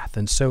 wrath,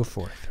 and so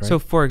forth. Right? So,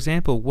 for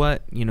example,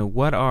 what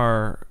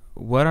are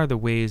the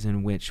ways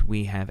in which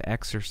we have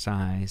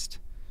exercised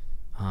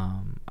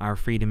our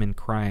freedom in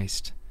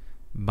Christ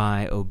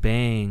by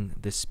obeying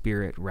the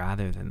Spirit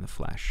rather than the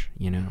flesh?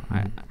 You know,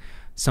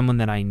 someone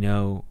that I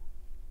know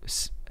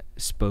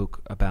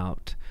spoke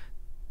about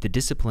the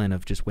discipline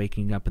of just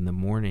waking up in the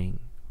morning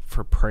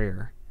for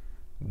prayer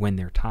when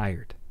they're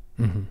tired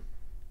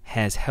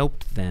has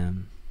helped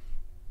them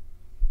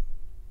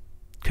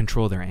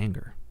control their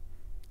anger,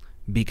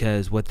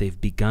 because what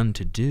they've begun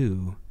to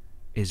do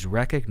is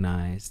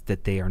recognize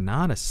that they are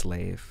not a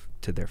slave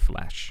to their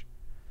flesh,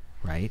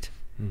 right?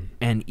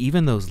 And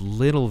even those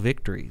little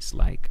victories,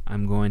 like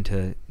I'm going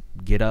to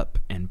get up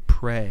and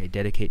pray,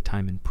 dedicate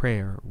time in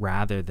prayer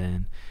rather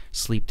than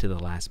sleep to the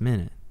last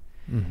minute,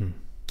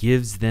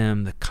 gives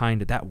them the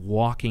kind of that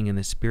walking in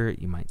the Spirit,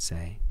 you might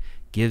say,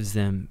 gives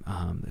them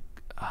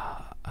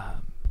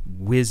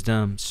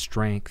wisdom,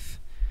 strength,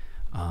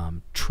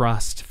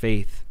 trust,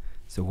 faith.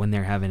 So when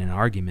they're having an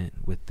argument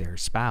with their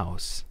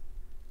spouse,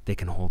 they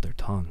can hold their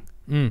tongue.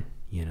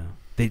 You know,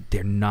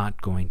 they're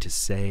not going to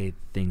say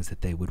things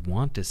that they would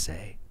want to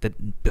say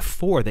that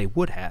before they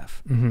would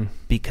have,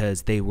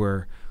 because they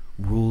were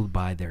ruled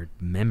by their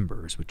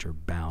members, which are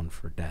bound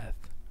for death.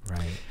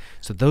 Right.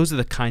 So those are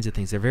the kinds of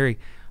things. They're very,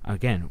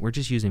 again, we're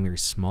just using very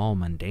small,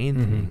 mundane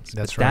things.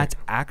 That's right. That's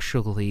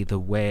actually the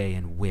way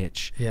in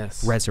which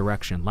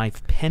resurrection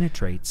life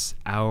penetrates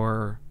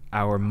our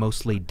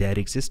mostly dead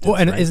existence. Well,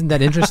 and right? isn't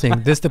that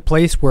interesting? This is the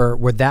place where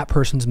that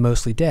person's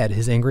mostly dead,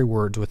 his angry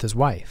words with his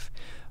wife.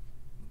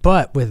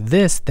 But with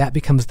this, that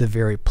becomes the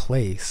very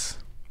place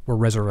where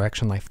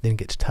resurrection life then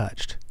gets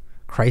touched.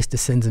 Christ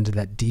descends into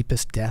that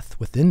deepest death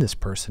within this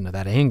person of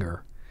that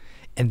anger.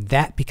 And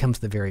that becomes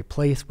the very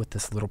place with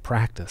this little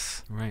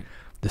practice. Right.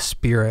 The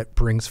Spirit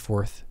brings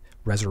forth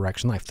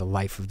resurrection life, the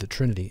life of the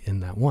Trinity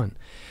in that one.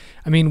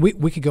 I mean,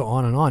 we could go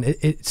on and on.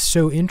 It's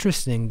so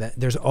interesting that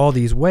there's all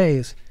these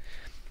ways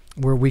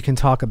where we can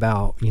talk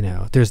about, you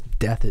know, there's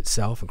death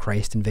itself and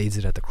Christ invades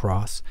it at the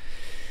cross.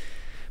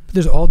 But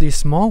there's all these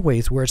small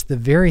ways where it's the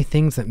very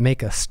things that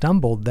make us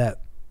stumble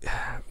that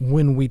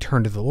when we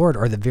turn to the Lord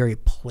are the very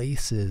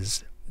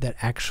places that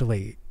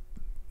actually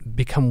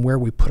become where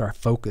we put our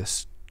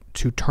focus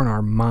to turn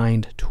our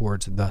mind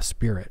towards the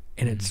Spirit.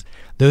 And it's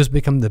those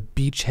become the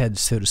beachheads,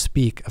 so to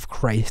speak, of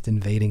Christ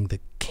invading the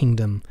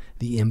kingdom,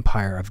 the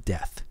empire of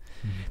death,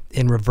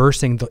 and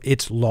reversing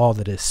its law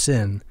that is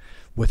sin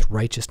with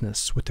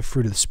righteousness, with the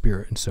fruit of the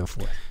Spirit, and so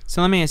forth.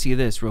 So let me ask you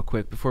this real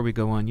quick before we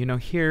go on. You know,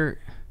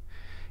 here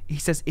he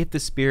says, if the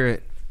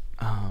Spirit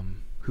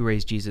who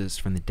raised Jesus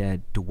from the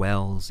dead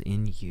dwells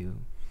in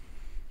you,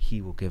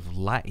 he will give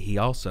life. He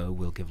also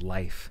will give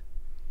life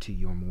to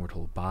your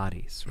mortal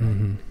bodies,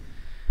 right?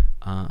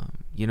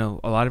 You know,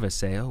 a lot of us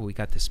say, "Oh, we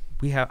got this.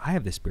 I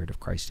have the Spirit of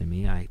Christ in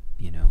me. I've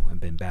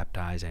been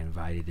baptized. I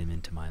invited Him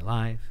into my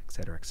life, et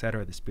cetera, et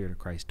cetera. The Spirit of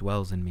Christ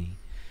dwells in me."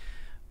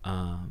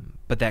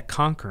 But that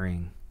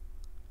conquering,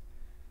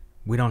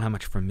 we don't have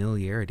much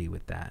familiarity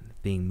with that,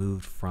 being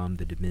moved from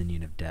the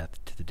dominion of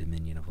death to the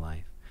dominion of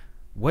life.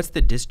 What's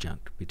the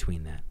disjunct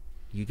between that?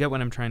 You get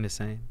what I'm trying to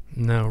say?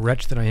 No,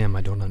 wretch that I am,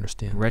 I don't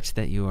understand. Wretch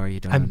that you are,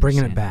 you don't I'm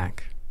bringing understand. it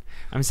back.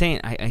 I'm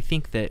saying I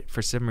think that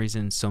for some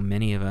reason, so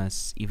many of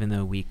us, even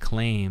though we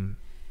claim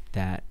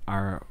that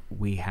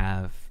we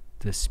have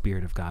the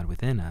Spirit of God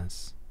within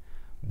us,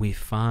 we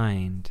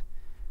find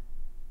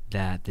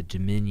that the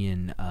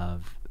dominion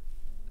of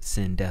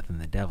sin, death,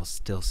 and the devil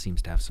still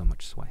seems to have so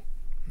much sway.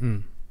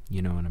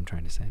 You know what I'm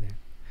trying to say there?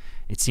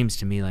 It seems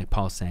to me like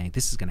Paul's saying,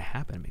 this is going to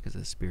happen because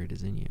the Spirit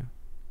is in you.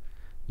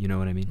 You know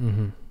what I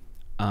mean?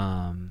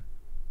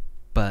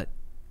 But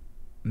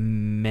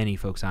many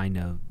folks I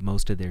know,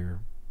 most of their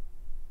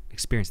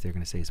experience they're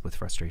going to say is with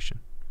frustration.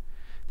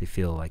 They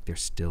feel like they're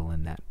still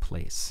in that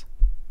place.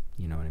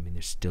 You know what I mean?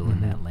 They're still in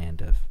that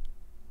land of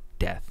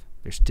death.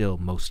 They're still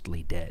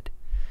mostly dead.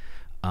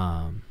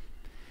 And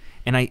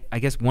I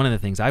guess one of the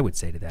things I would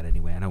say to that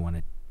anyway, I don't want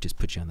to just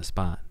put you on the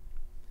spot,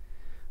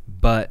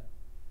 but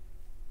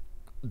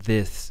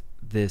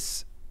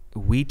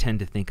we tend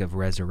to think of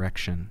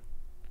resurrection,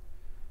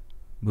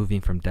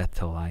 moving from death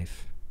to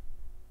life,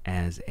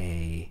 as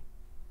a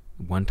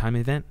one-time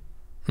event,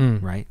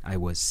 right? I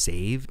was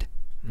saved,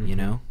 you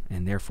know,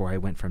 and therefore I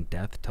went from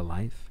death to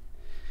life.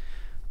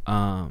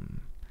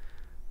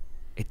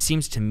 It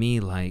seems to me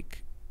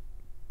like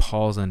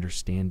Paul's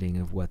understanding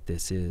of what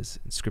this is,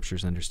 and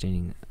Scripture's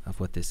understanding of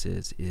what this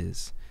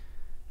is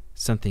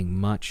something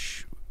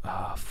much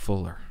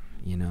fuller.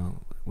 You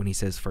know, when he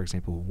says, for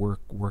example,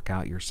 work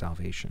out your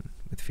salvation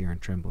with fear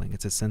and trembling.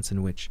 It's a sense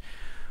in which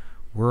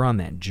we're on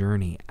that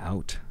journey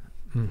out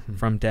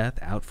from death,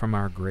 out from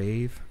our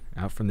grave,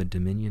 out from the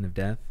dominion of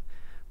death.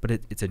 But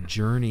it's a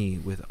journey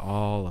with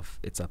all of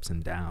its ups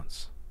and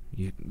downs.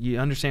 You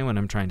understand what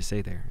I'm trying to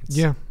say there?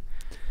 Yeah.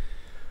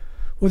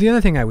 Well, the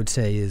other thing I would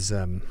say is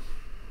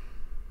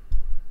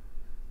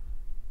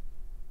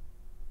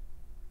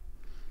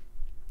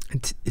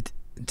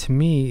to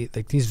me,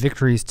 like, these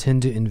victories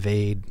tend to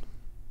invade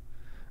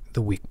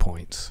the weak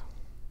points.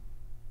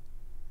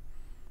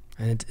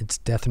 And it's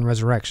death and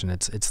resurrection.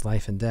 It's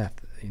life and death,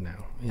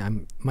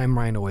 my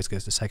mind always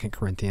goes to 2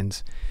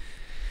 Corinthians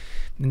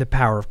and the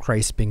power of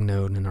Christ being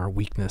known in our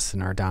weakness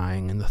and our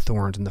dying and the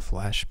thorns in the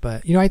flesh.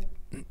 But,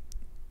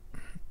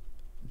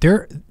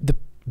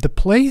 the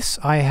place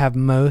I have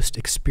most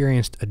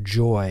experienced a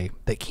joy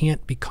that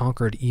can't be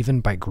conquered even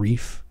by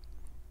grief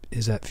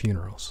is at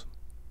funerals.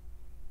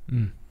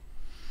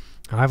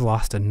 I've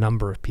lost a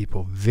number of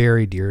people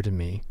very dear to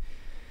me,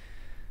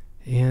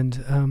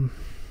 and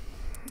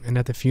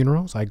at the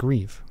funerals I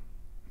grieve,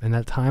 and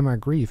that time I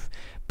grieve.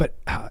 But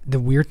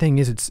the weird thing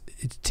is, it's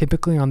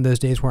typically on those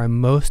days where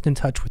I'm most in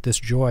touch with this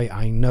joy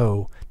I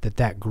know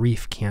that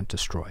grief can't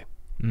destroy.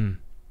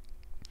 And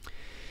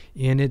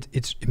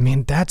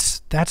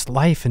that's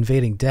life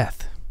invading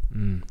death.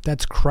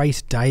 That's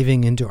Christ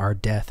diving into our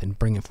death and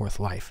bringing forth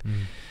life.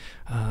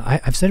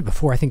 I've said it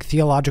before. I think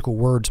theological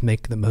words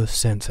make the most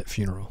sense at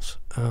funerals.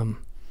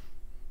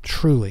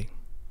 Truly.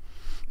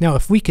 Now,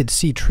 if we could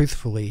see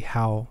truthfully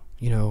how,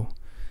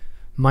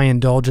 my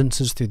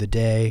indulgences through the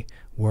day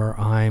where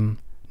I'm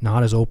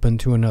not as open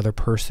to another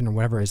person or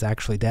whatever is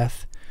actually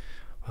death.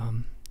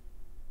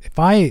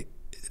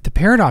 The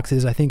paradox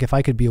is, I think if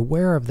I could be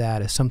aware of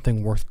that as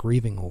something worth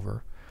grieving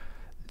over,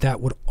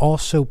 that would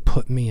also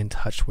put me in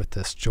touch with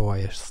this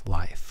joyous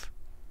life,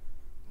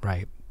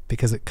 right?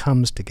 Because it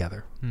comes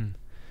together.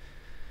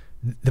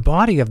 The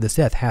body of this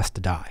death has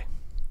to die.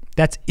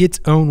 That's its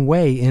own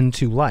way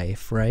into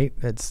life, right?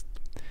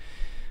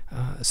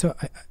 So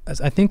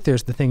I think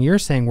there's the thing you're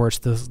saying where it's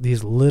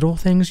these little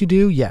things you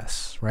do,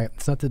 yes, right?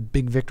 It's not the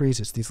big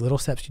victories, it's these little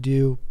steps you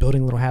do,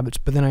 building little habits.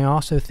 But then I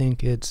also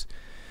think it's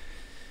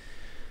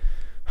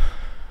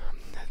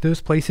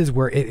those places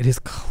where it is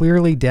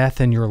clearly death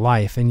in your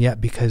life, and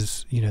yet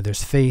because,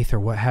 there's faith or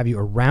what have you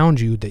around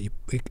you, that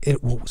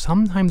it will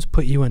sometimes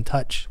put you in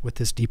touch with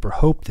this deeper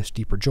hope, this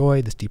deeper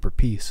joy, this deeper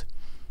peace.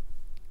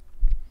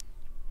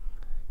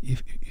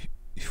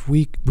 If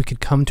we could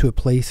come to a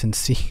place and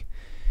see,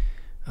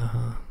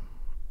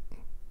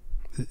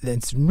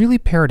 it's really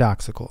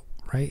paradoxical,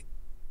 right?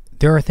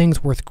 There are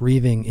things worth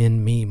grieving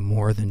in me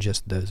more than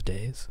just those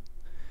days.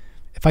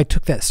 If I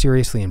took that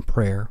seriously in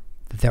prayer,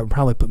 that would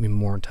probably put me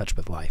more in touch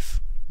with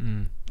life.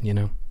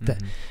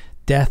 That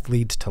death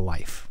leads to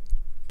life.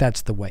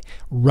 That's the way.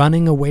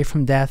 Running away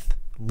from death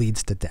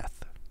leads to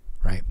death,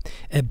 right?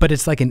 But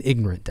it's like an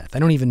ignorant death. I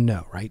don't even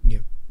know, right?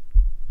 You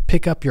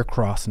pick up your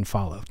cross and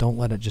follow. Don't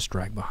let it just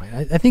drag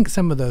behind. I think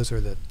some of those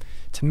are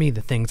to me,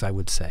 the things I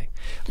would say.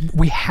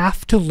 We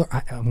have to learn.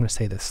 I'm going to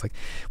say this,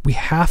 we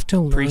have to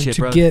learn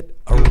to get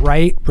a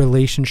right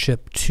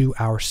relationship to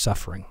our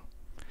suffering.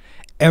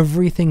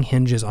 Everything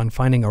hinges on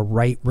finding a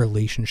right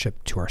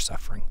relationship to our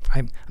suffering.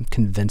 I'm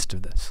convinced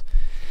of this.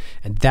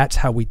 And that's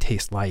how we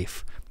taste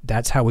life.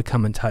 That's how we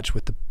come in touch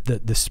with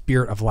the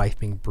spirit of life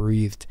being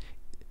breathed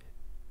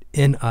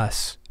in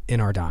us in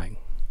our dying.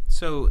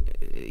 So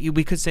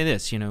we could say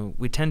this,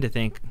 we tend to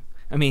think,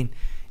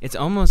 it's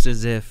almost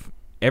as if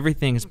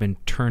everything's been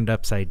turned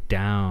upside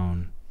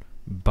down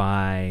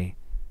by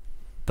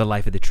the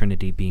life of the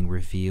Trinity being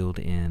revealed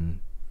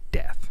in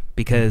death.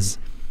 Because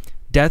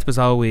death was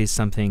always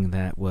something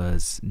that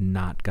was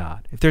not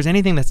God. If there's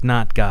anything that's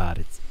not God,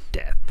 it's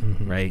death,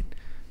 right?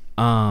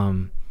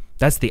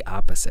 That's the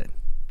opposite.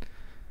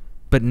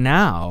 But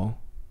now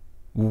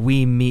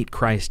we meet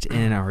Christ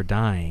in our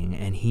dying,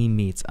 and he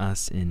meets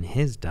us in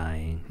his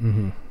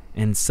dying.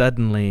 And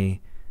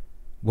suddenly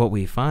what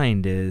we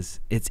find is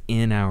it's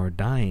in our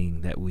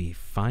dying that we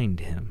find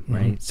him,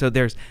 right? So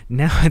it's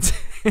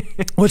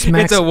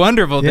a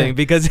wonderful thing,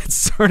 because it's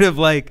sort of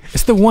like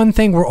it's the one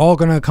thing we're all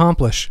going to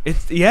accomplish.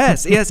 It's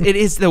yes, it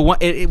is the one.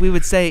 We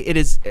would say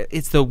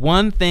it's the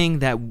one thing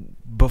that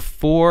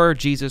before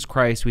Jesus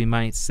Christ we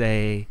might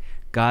say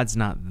God's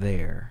not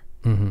there,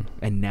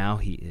 and now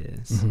he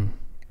is.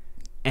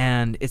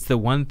 And it's the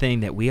one thing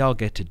that we all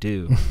get to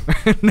do,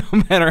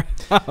 no matter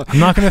how. I'm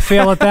not going to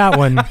fail at that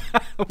one.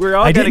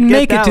 I didn't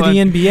make it to the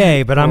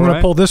NBA, but I'm going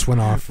to pull this one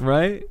off.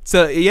 Right?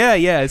 So,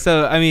 yeah.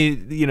 So,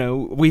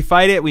 we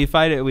fight it.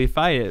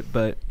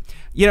 But,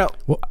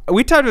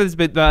 we talked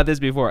about this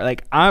before.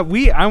 Like, I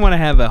want to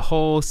have a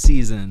whole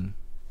season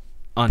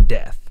on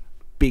death,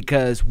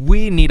 because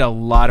we need a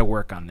lot of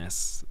work on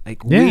this.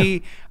 Like,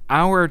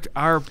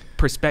 our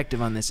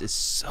perspective on this is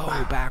so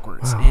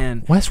backwards. Wow.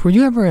 And Wes, were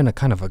you ever in a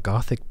kind of a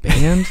gothic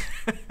band?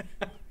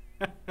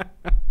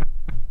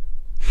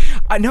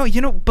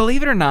 No,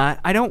 believe it or not,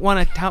 I don't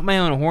want to tout my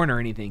own horn or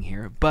anything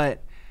here,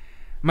 but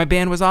My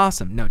band was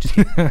awesome. No, just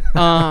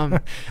kidding.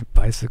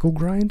 Bicycle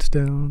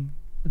grindstone.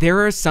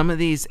 There are some of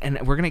these, and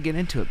we're going to get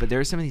into it, but there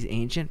are some of these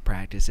ancient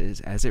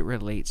practices as it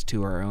relates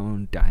to our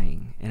own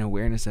dying and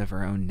awareness of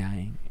our own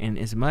dying. And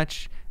as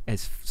much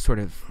as sort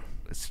of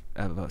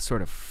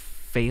a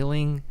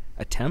failing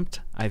attempt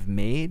I've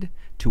made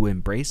to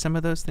embrace some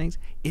of those things,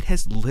 it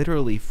has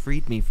literally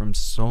freed me from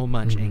so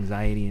much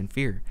anxiety and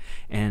fear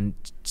and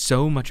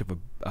so much of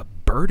a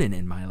burden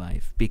in my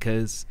life,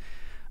 because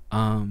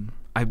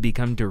I've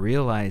become to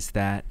realize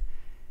that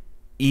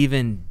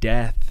even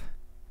death,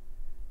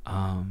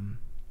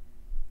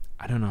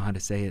 I don't know how to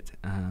say it.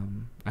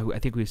 I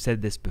think we've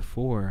said this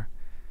before.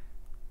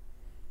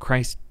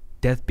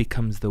 Death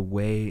becomes the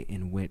way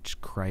in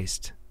which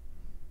Christ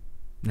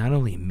not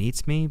only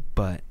meets me,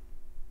 but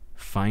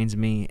finds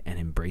me and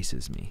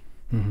embraces me.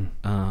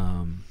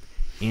 I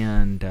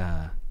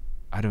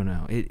don't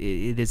know.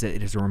 It is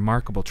a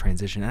remarkable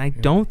transition, and I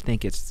don't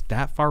think it's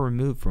that far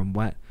removed from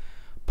what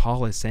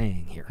Paul is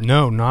saying here.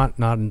 No, not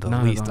in the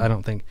least. I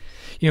don't think.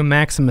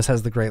 Maximus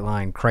has the great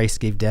line,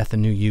 Christ gave death a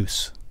new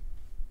use.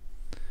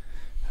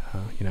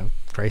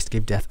 Christ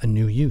gave death a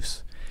new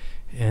use.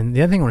 And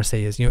the other thing I want to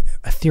say is,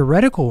 a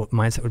theoretical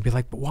mindset would be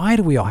like, but why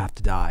do we all have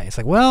to die? It's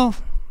like, well,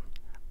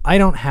 I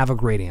don't have a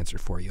great answer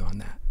for you on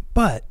that.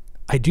 But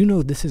I do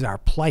know this is our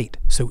plight,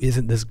 so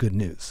isn't this good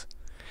news?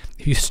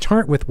 If you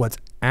start with what's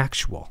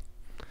actual,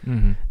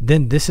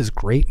 then this is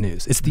great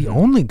news. It's the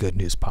only good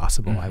news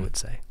possible, I would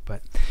say.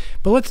 But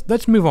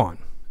let's move on.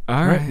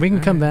 All right. We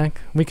can come back.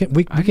 We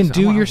can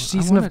do your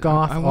season of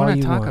Goth. I want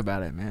to talk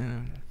about it,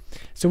 man.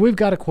 So we've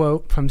got a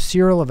quote from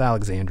Cyril of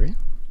Alexandria.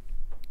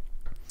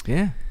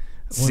 Yeah.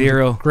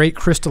 Cyril. Great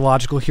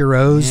Christological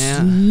heroes.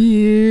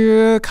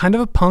 Yeah. Kind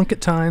of a punk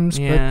at times,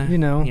 but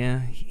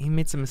Yeah, he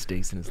made some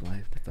mistakes in his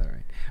life. That's all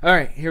right. All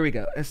right, here we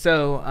go.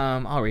 So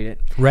I'll read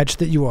it. Wretch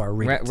that you are.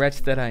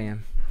 Wretch that I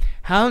am.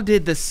 How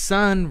did the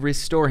Son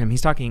restore him?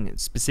 He's talking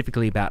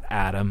specifically about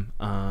Adam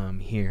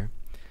here.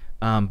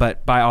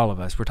 But by all of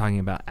us, we're talking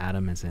about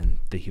Adam as in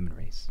the human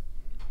race.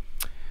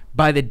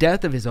 By the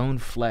death of his own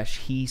flesh,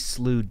 he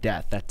slew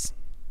death. That's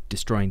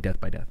destroying death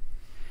by death.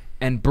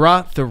 And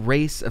brought the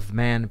race of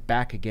man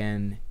back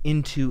again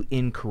into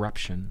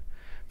incorruption.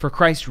 For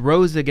Christ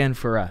rose again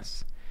for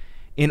us,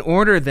 in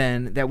order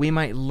then that we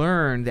might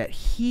learn that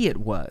he it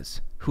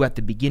was who at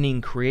the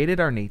beginning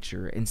created our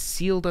nature and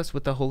sealed us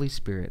with the Holy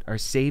Spirit. Our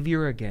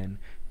Savior again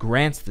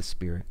grants the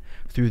Spirit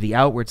through the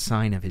outward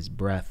sign of his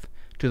breath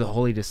to the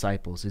holy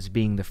disciples as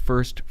being the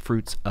first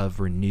fruits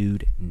of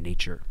renewed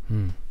nature.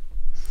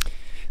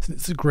 So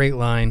it's a great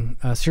line.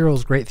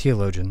 Cyril's a great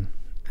theologian.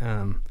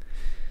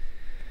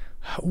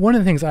 One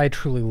of the things I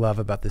truly love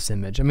about this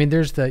image,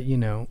 there's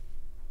the,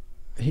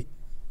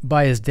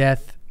 by his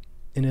death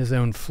in his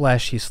own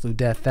flesh, he slew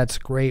death. That's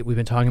great. We've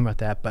been talking about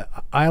that, but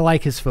I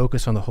like his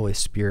focus on the Holy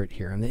Spirit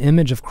here. And the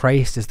image of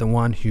Christ is the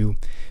one who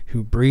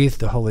breathed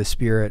the Holy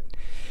Spirit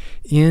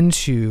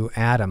into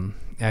Adam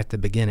at the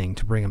beginning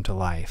to bring him to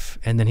life.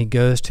 And then he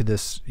goes to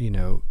this,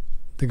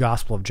 the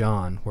Gospel of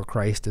John, where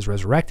Christ is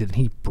resurrected, and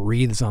he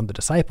breathes on the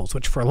disciples,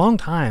 which for a long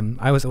time,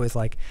 I was always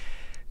like,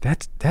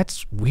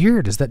 that's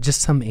weird. Is that just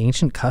some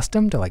ancient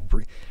custom to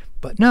breathe?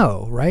 But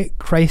no, right?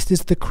 Christ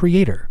is the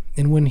creator.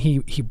 And when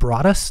he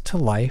brought us to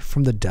life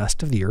from the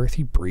dust of the earth,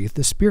 he breathed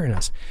the Spirit in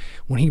us.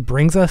 When he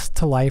brings us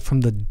to life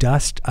from the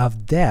dust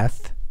of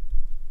death,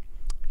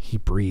 he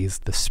breathes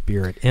the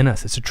Spirit in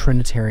us. It's a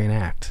Trinitarian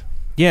act.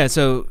 Yeah,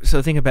 so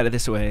think about it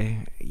this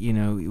way.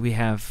 We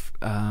have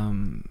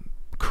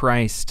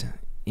Christ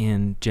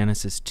in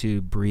Genesis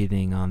 2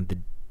 breathing on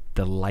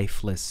the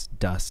lifeless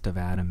dust of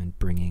Adam and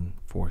bringing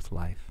forth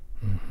life.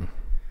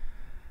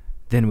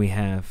 Then we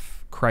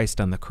have Christ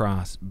on the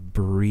cross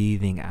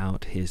breathing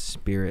out his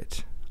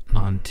Spirit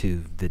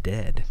onto the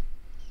dead,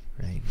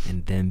 right?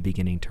 And them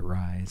beginning to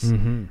rise.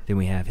 Then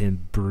we have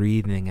him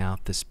breathing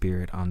out the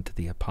Spirit onto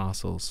the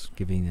apostles,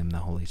 giving them the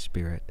Holy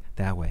Spirit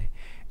that way.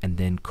 And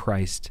then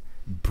Christ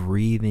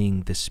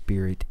breathing the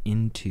Spirit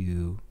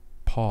into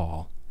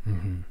Paul,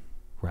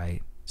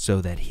 right?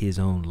 So that his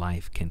own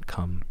life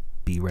can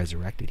be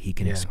resurrected. He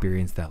can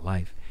experience that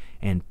life.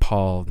 And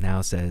Paul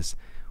now says,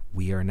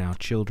 we are now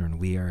children.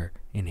 We are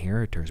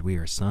inheritors. We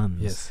are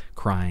sons,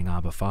 crying,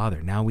 Abba,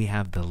 Father. Now we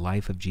have the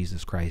life of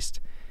Jesus Christ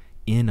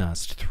in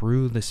us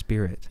through the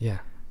Spirit,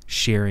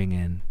 sharing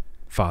in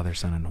Father,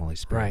 Son, and Holy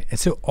Spirit. Right. And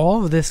so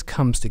all of this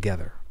comes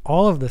together.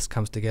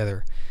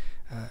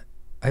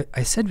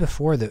 I said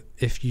before that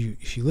if you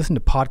listen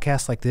to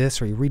podcasts like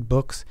this or you read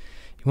books,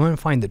 you want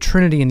to find the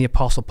Trinity in the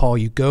Apostle Paul,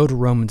 you go to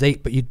Romans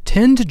 8, but you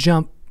tend to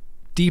jump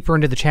deeper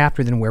into the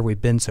chapter than where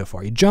we've been so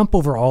far. You jump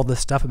over all this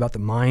stuff about the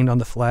mind on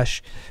the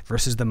flesh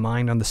versus the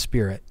mind on the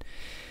spirit.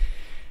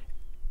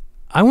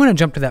 I want to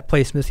jump to that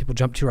place most people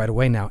jump to right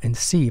away now and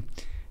see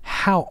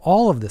how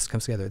all of this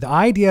comes together. The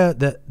idea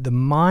that the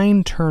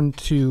mind turned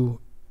to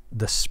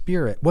the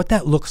spirit, what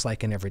that looks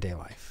like in everyday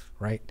life,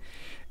 right?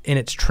 And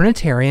it's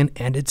Trinitarian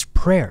and it's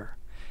prayer.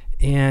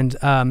 And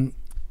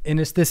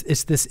it's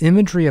this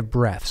imagery of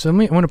breath. So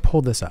I want to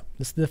pull this up.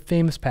 This is the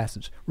famous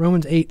passage,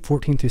 Romans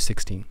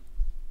 8:14-16.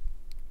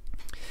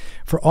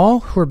 For all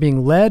who are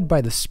being led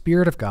by the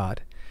Spirit of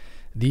God,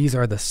 these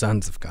are the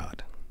sons of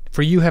God.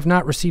 For you have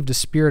not received a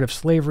spirit of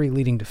slavery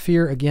leading to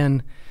fear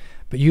again,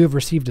 but you have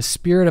received a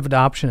spirit of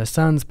adoption as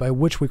sons, by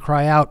which we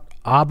cry out,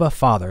 Abba,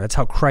 Father. That's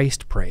how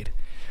Christ prayed.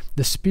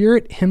 The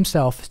Spirit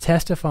himself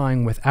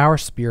testifying with our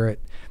spirit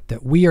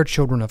that we are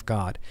children of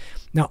God.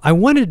 Now, I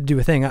wanted to do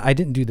a thing. I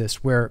didn't do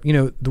this, where,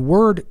 the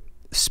word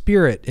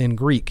spirit in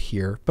Greek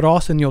here, but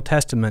also in the Old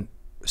Testament,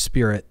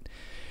 spirit,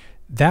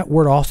 that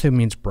word also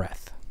means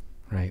breath,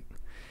 right?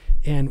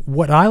 And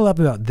what I love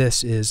about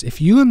this is,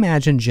 if you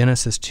imagine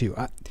Genesis 2,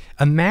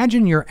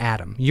 imagine your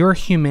Adam, your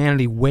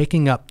humanity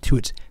waking up to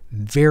its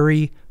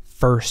very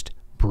first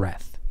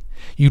breath.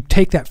 You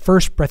take that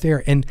first breath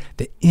there, and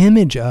the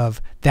image of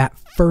that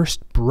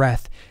first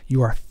breath,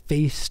 you are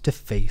face to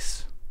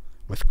face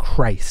with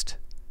Christ.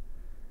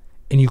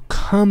 And you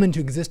come into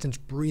existence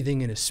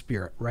breathing in his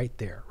spirit right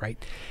there,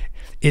 right?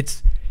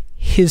 It's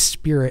his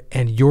spirit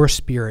and you're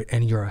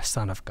a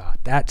son of God.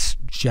 That's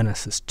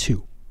Genesis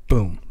 2.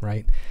 Boom,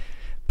 right?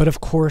 But of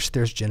course,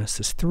 there's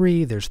Genesis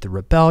 3, there's the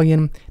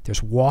rebellion,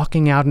 there's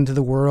walking out into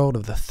the world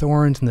of the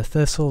thorns and the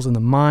thistles, and the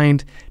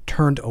mind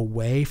turned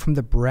away from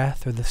the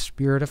breath or the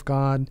Spirit of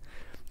God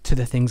to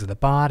the things of the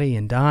body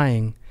and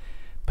dying.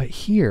 But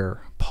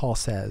here, Paul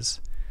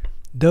says,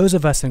 those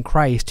of us in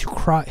Christ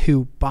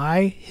who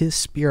by his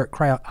Spirit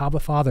cry out, Abba,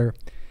 Father,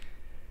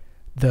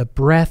 the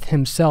breath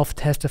himself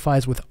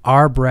testifies with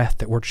our breath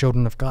that we're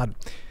children of God.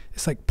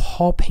 It's like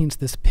Paul paints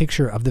this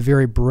picture of the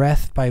very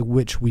breath by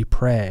which we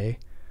pray,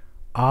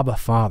 Abba,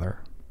 Father.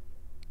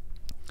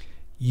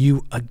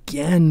 You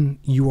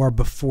are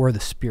before the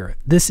Spirit.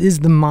 This is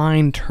the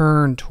mind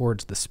turned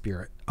towards the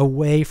Spirit,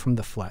 away from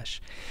the flesh.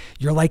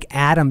 You're like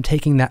Adam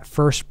taking that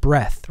first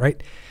breath,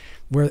 right?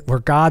 Where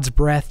God's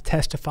breath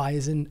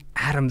testifies in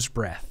Adam's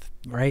breath,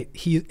 right?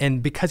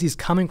 And because he's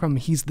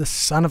the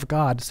Son of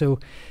God. So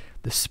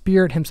the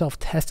Spirit himself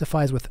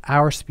testifies with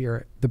our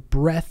spirit. The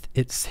breath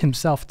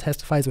himself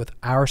testifies with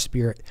our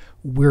spirit.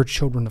 We're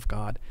children of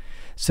God.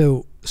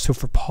 So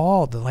for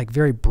Paul, the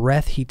very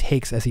breath he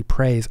takes as he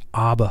prays,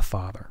 Abba,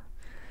 Father,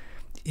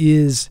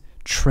 is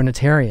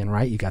Trinitarian,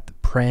 right? You got the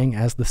praying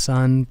as the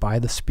Son by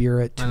the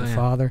Spirit to the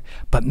Father.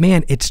 But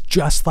man, it's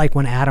just like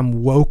when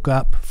Adam woke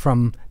up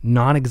from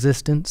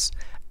non-existence,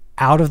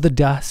 out of the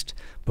dust,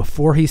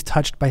 before he's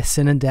touched by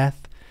sin and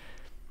death.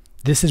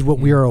 This is what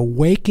we are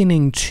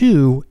awakening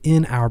to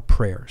in our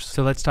prayers.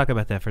 So let's talk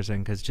about that for a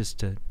second,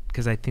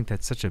 because I think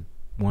that's such a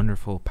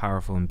wonderful,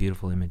 powerful, and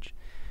beautiful image.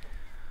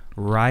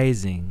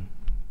 Rising,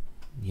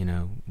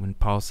 when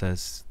Paul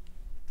says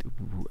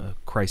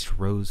Christ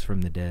rose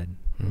from the dead,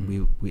 and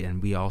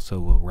we also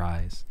will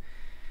rise.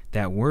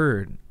 That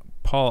word,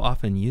 Paul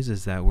often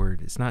uses that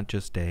word. It's not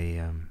just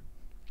a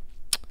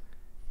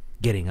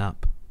getting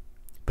up,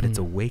 but it's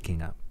a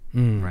waking up,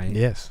 right?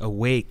 Yes.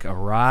 Awake,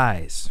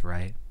 arise,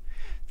 right?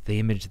 The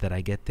image that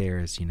I get there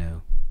is,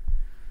 the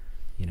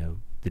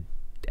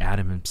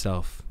Adam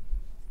himself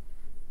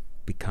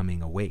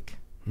becoming awake,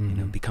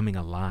 becoming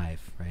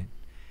alive, right?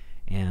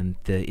 And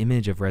the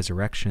image of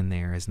resurrection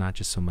there is not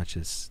just so much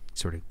as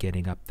sort of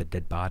getting up, the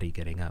dead body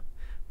getting up,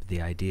 but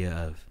the idea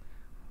of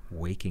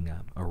waking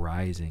up,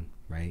 arising,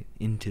 right,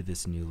 into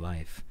this new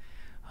life,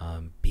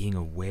 being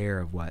aware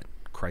of what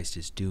Christ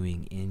is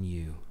doing in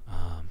you.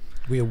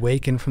 We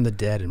awaken from the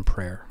dead in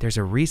prayer. There's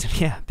a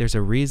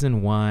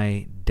reason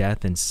why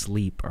death and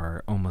sleep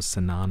are almost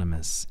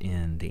synonymous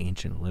in the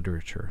ancient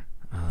literature.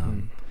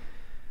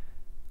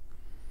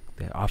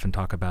 They often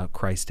talk about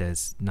Christ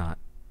as not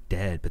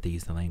dead, but they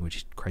use the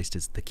language, Christ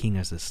is the king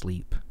is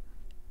asleep,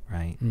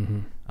 right?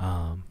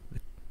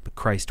 But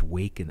Christ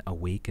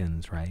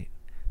awakens, right?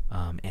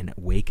 And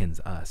awakens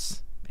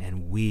us.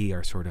 And we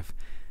are sort of,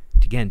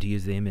 again, to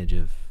use the image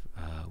of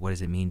what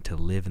does it mean to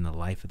live in the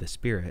life of the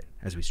Spirit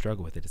as we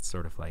struggle with it. It's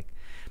sort of like,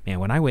 man,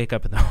 when I wake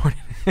up in the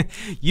morning,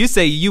 you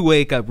say you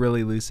wake up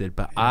really lucid,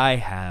 but I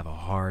have a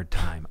hard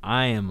time.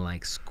 I am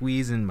like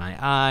squeezing my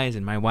eyes,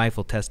 and my wife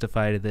will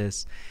testify to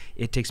this.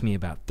 It takes me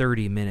about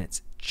 30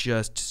 minutes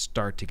just to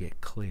start to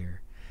get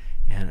clear.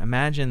 And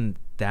imagine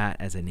that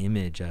as an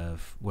image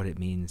of what it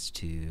means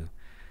to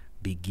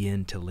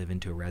begin to live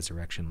into a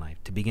resurrection life,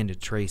 to begin to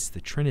trace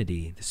the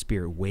Trinity, the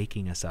Spirit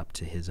waking us up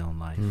to his own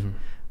life.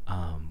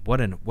 What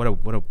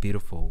a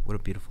beautiful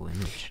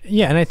image.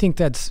 Yeah, and I think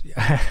that's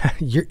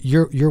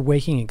your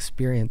waking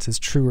experience is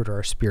truer to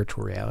our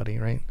spiritual reality,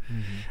 right?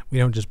 We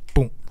don't just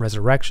boom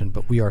resurrection,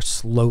 but we are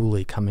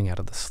slowly coming out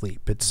of the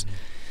sleep. It's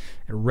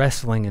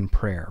wrestling in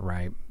prayer,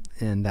 right?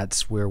 And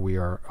that's where we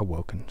are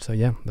awoken. So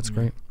yeah, that's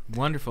great.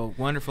 Wonderful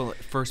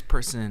first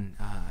person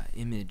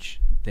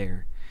image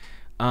there.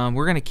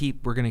 We're gonna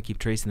keep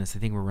tracing this. I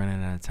think we're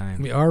running out of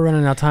time. We are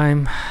running out of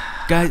time,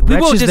 guys. We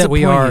won't disappoint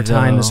you, though.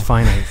 Time is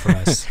finite for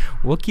us.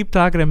 We'll keep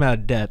talking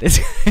about death. It's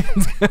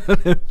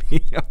gonna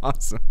be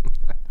awesome.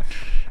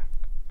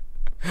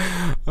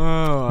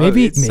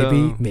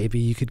 Maybe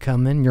you could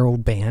come in. Your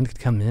old band could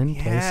come in.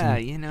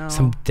 Play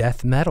some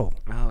death metal.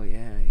 Oh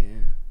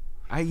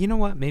yeah. You know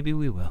what? Maybe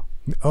we will.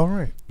 All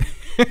right.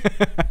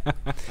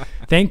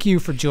 Thank you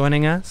for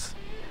joining us.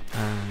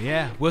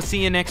 Yeah, we'll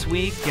see you next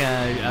week.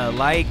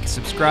 Like,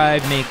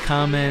 subscribe, make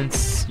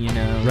comments,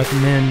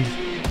 recommend,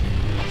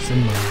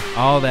 send money,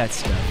 all that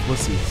stuff. We'll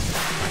see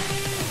you.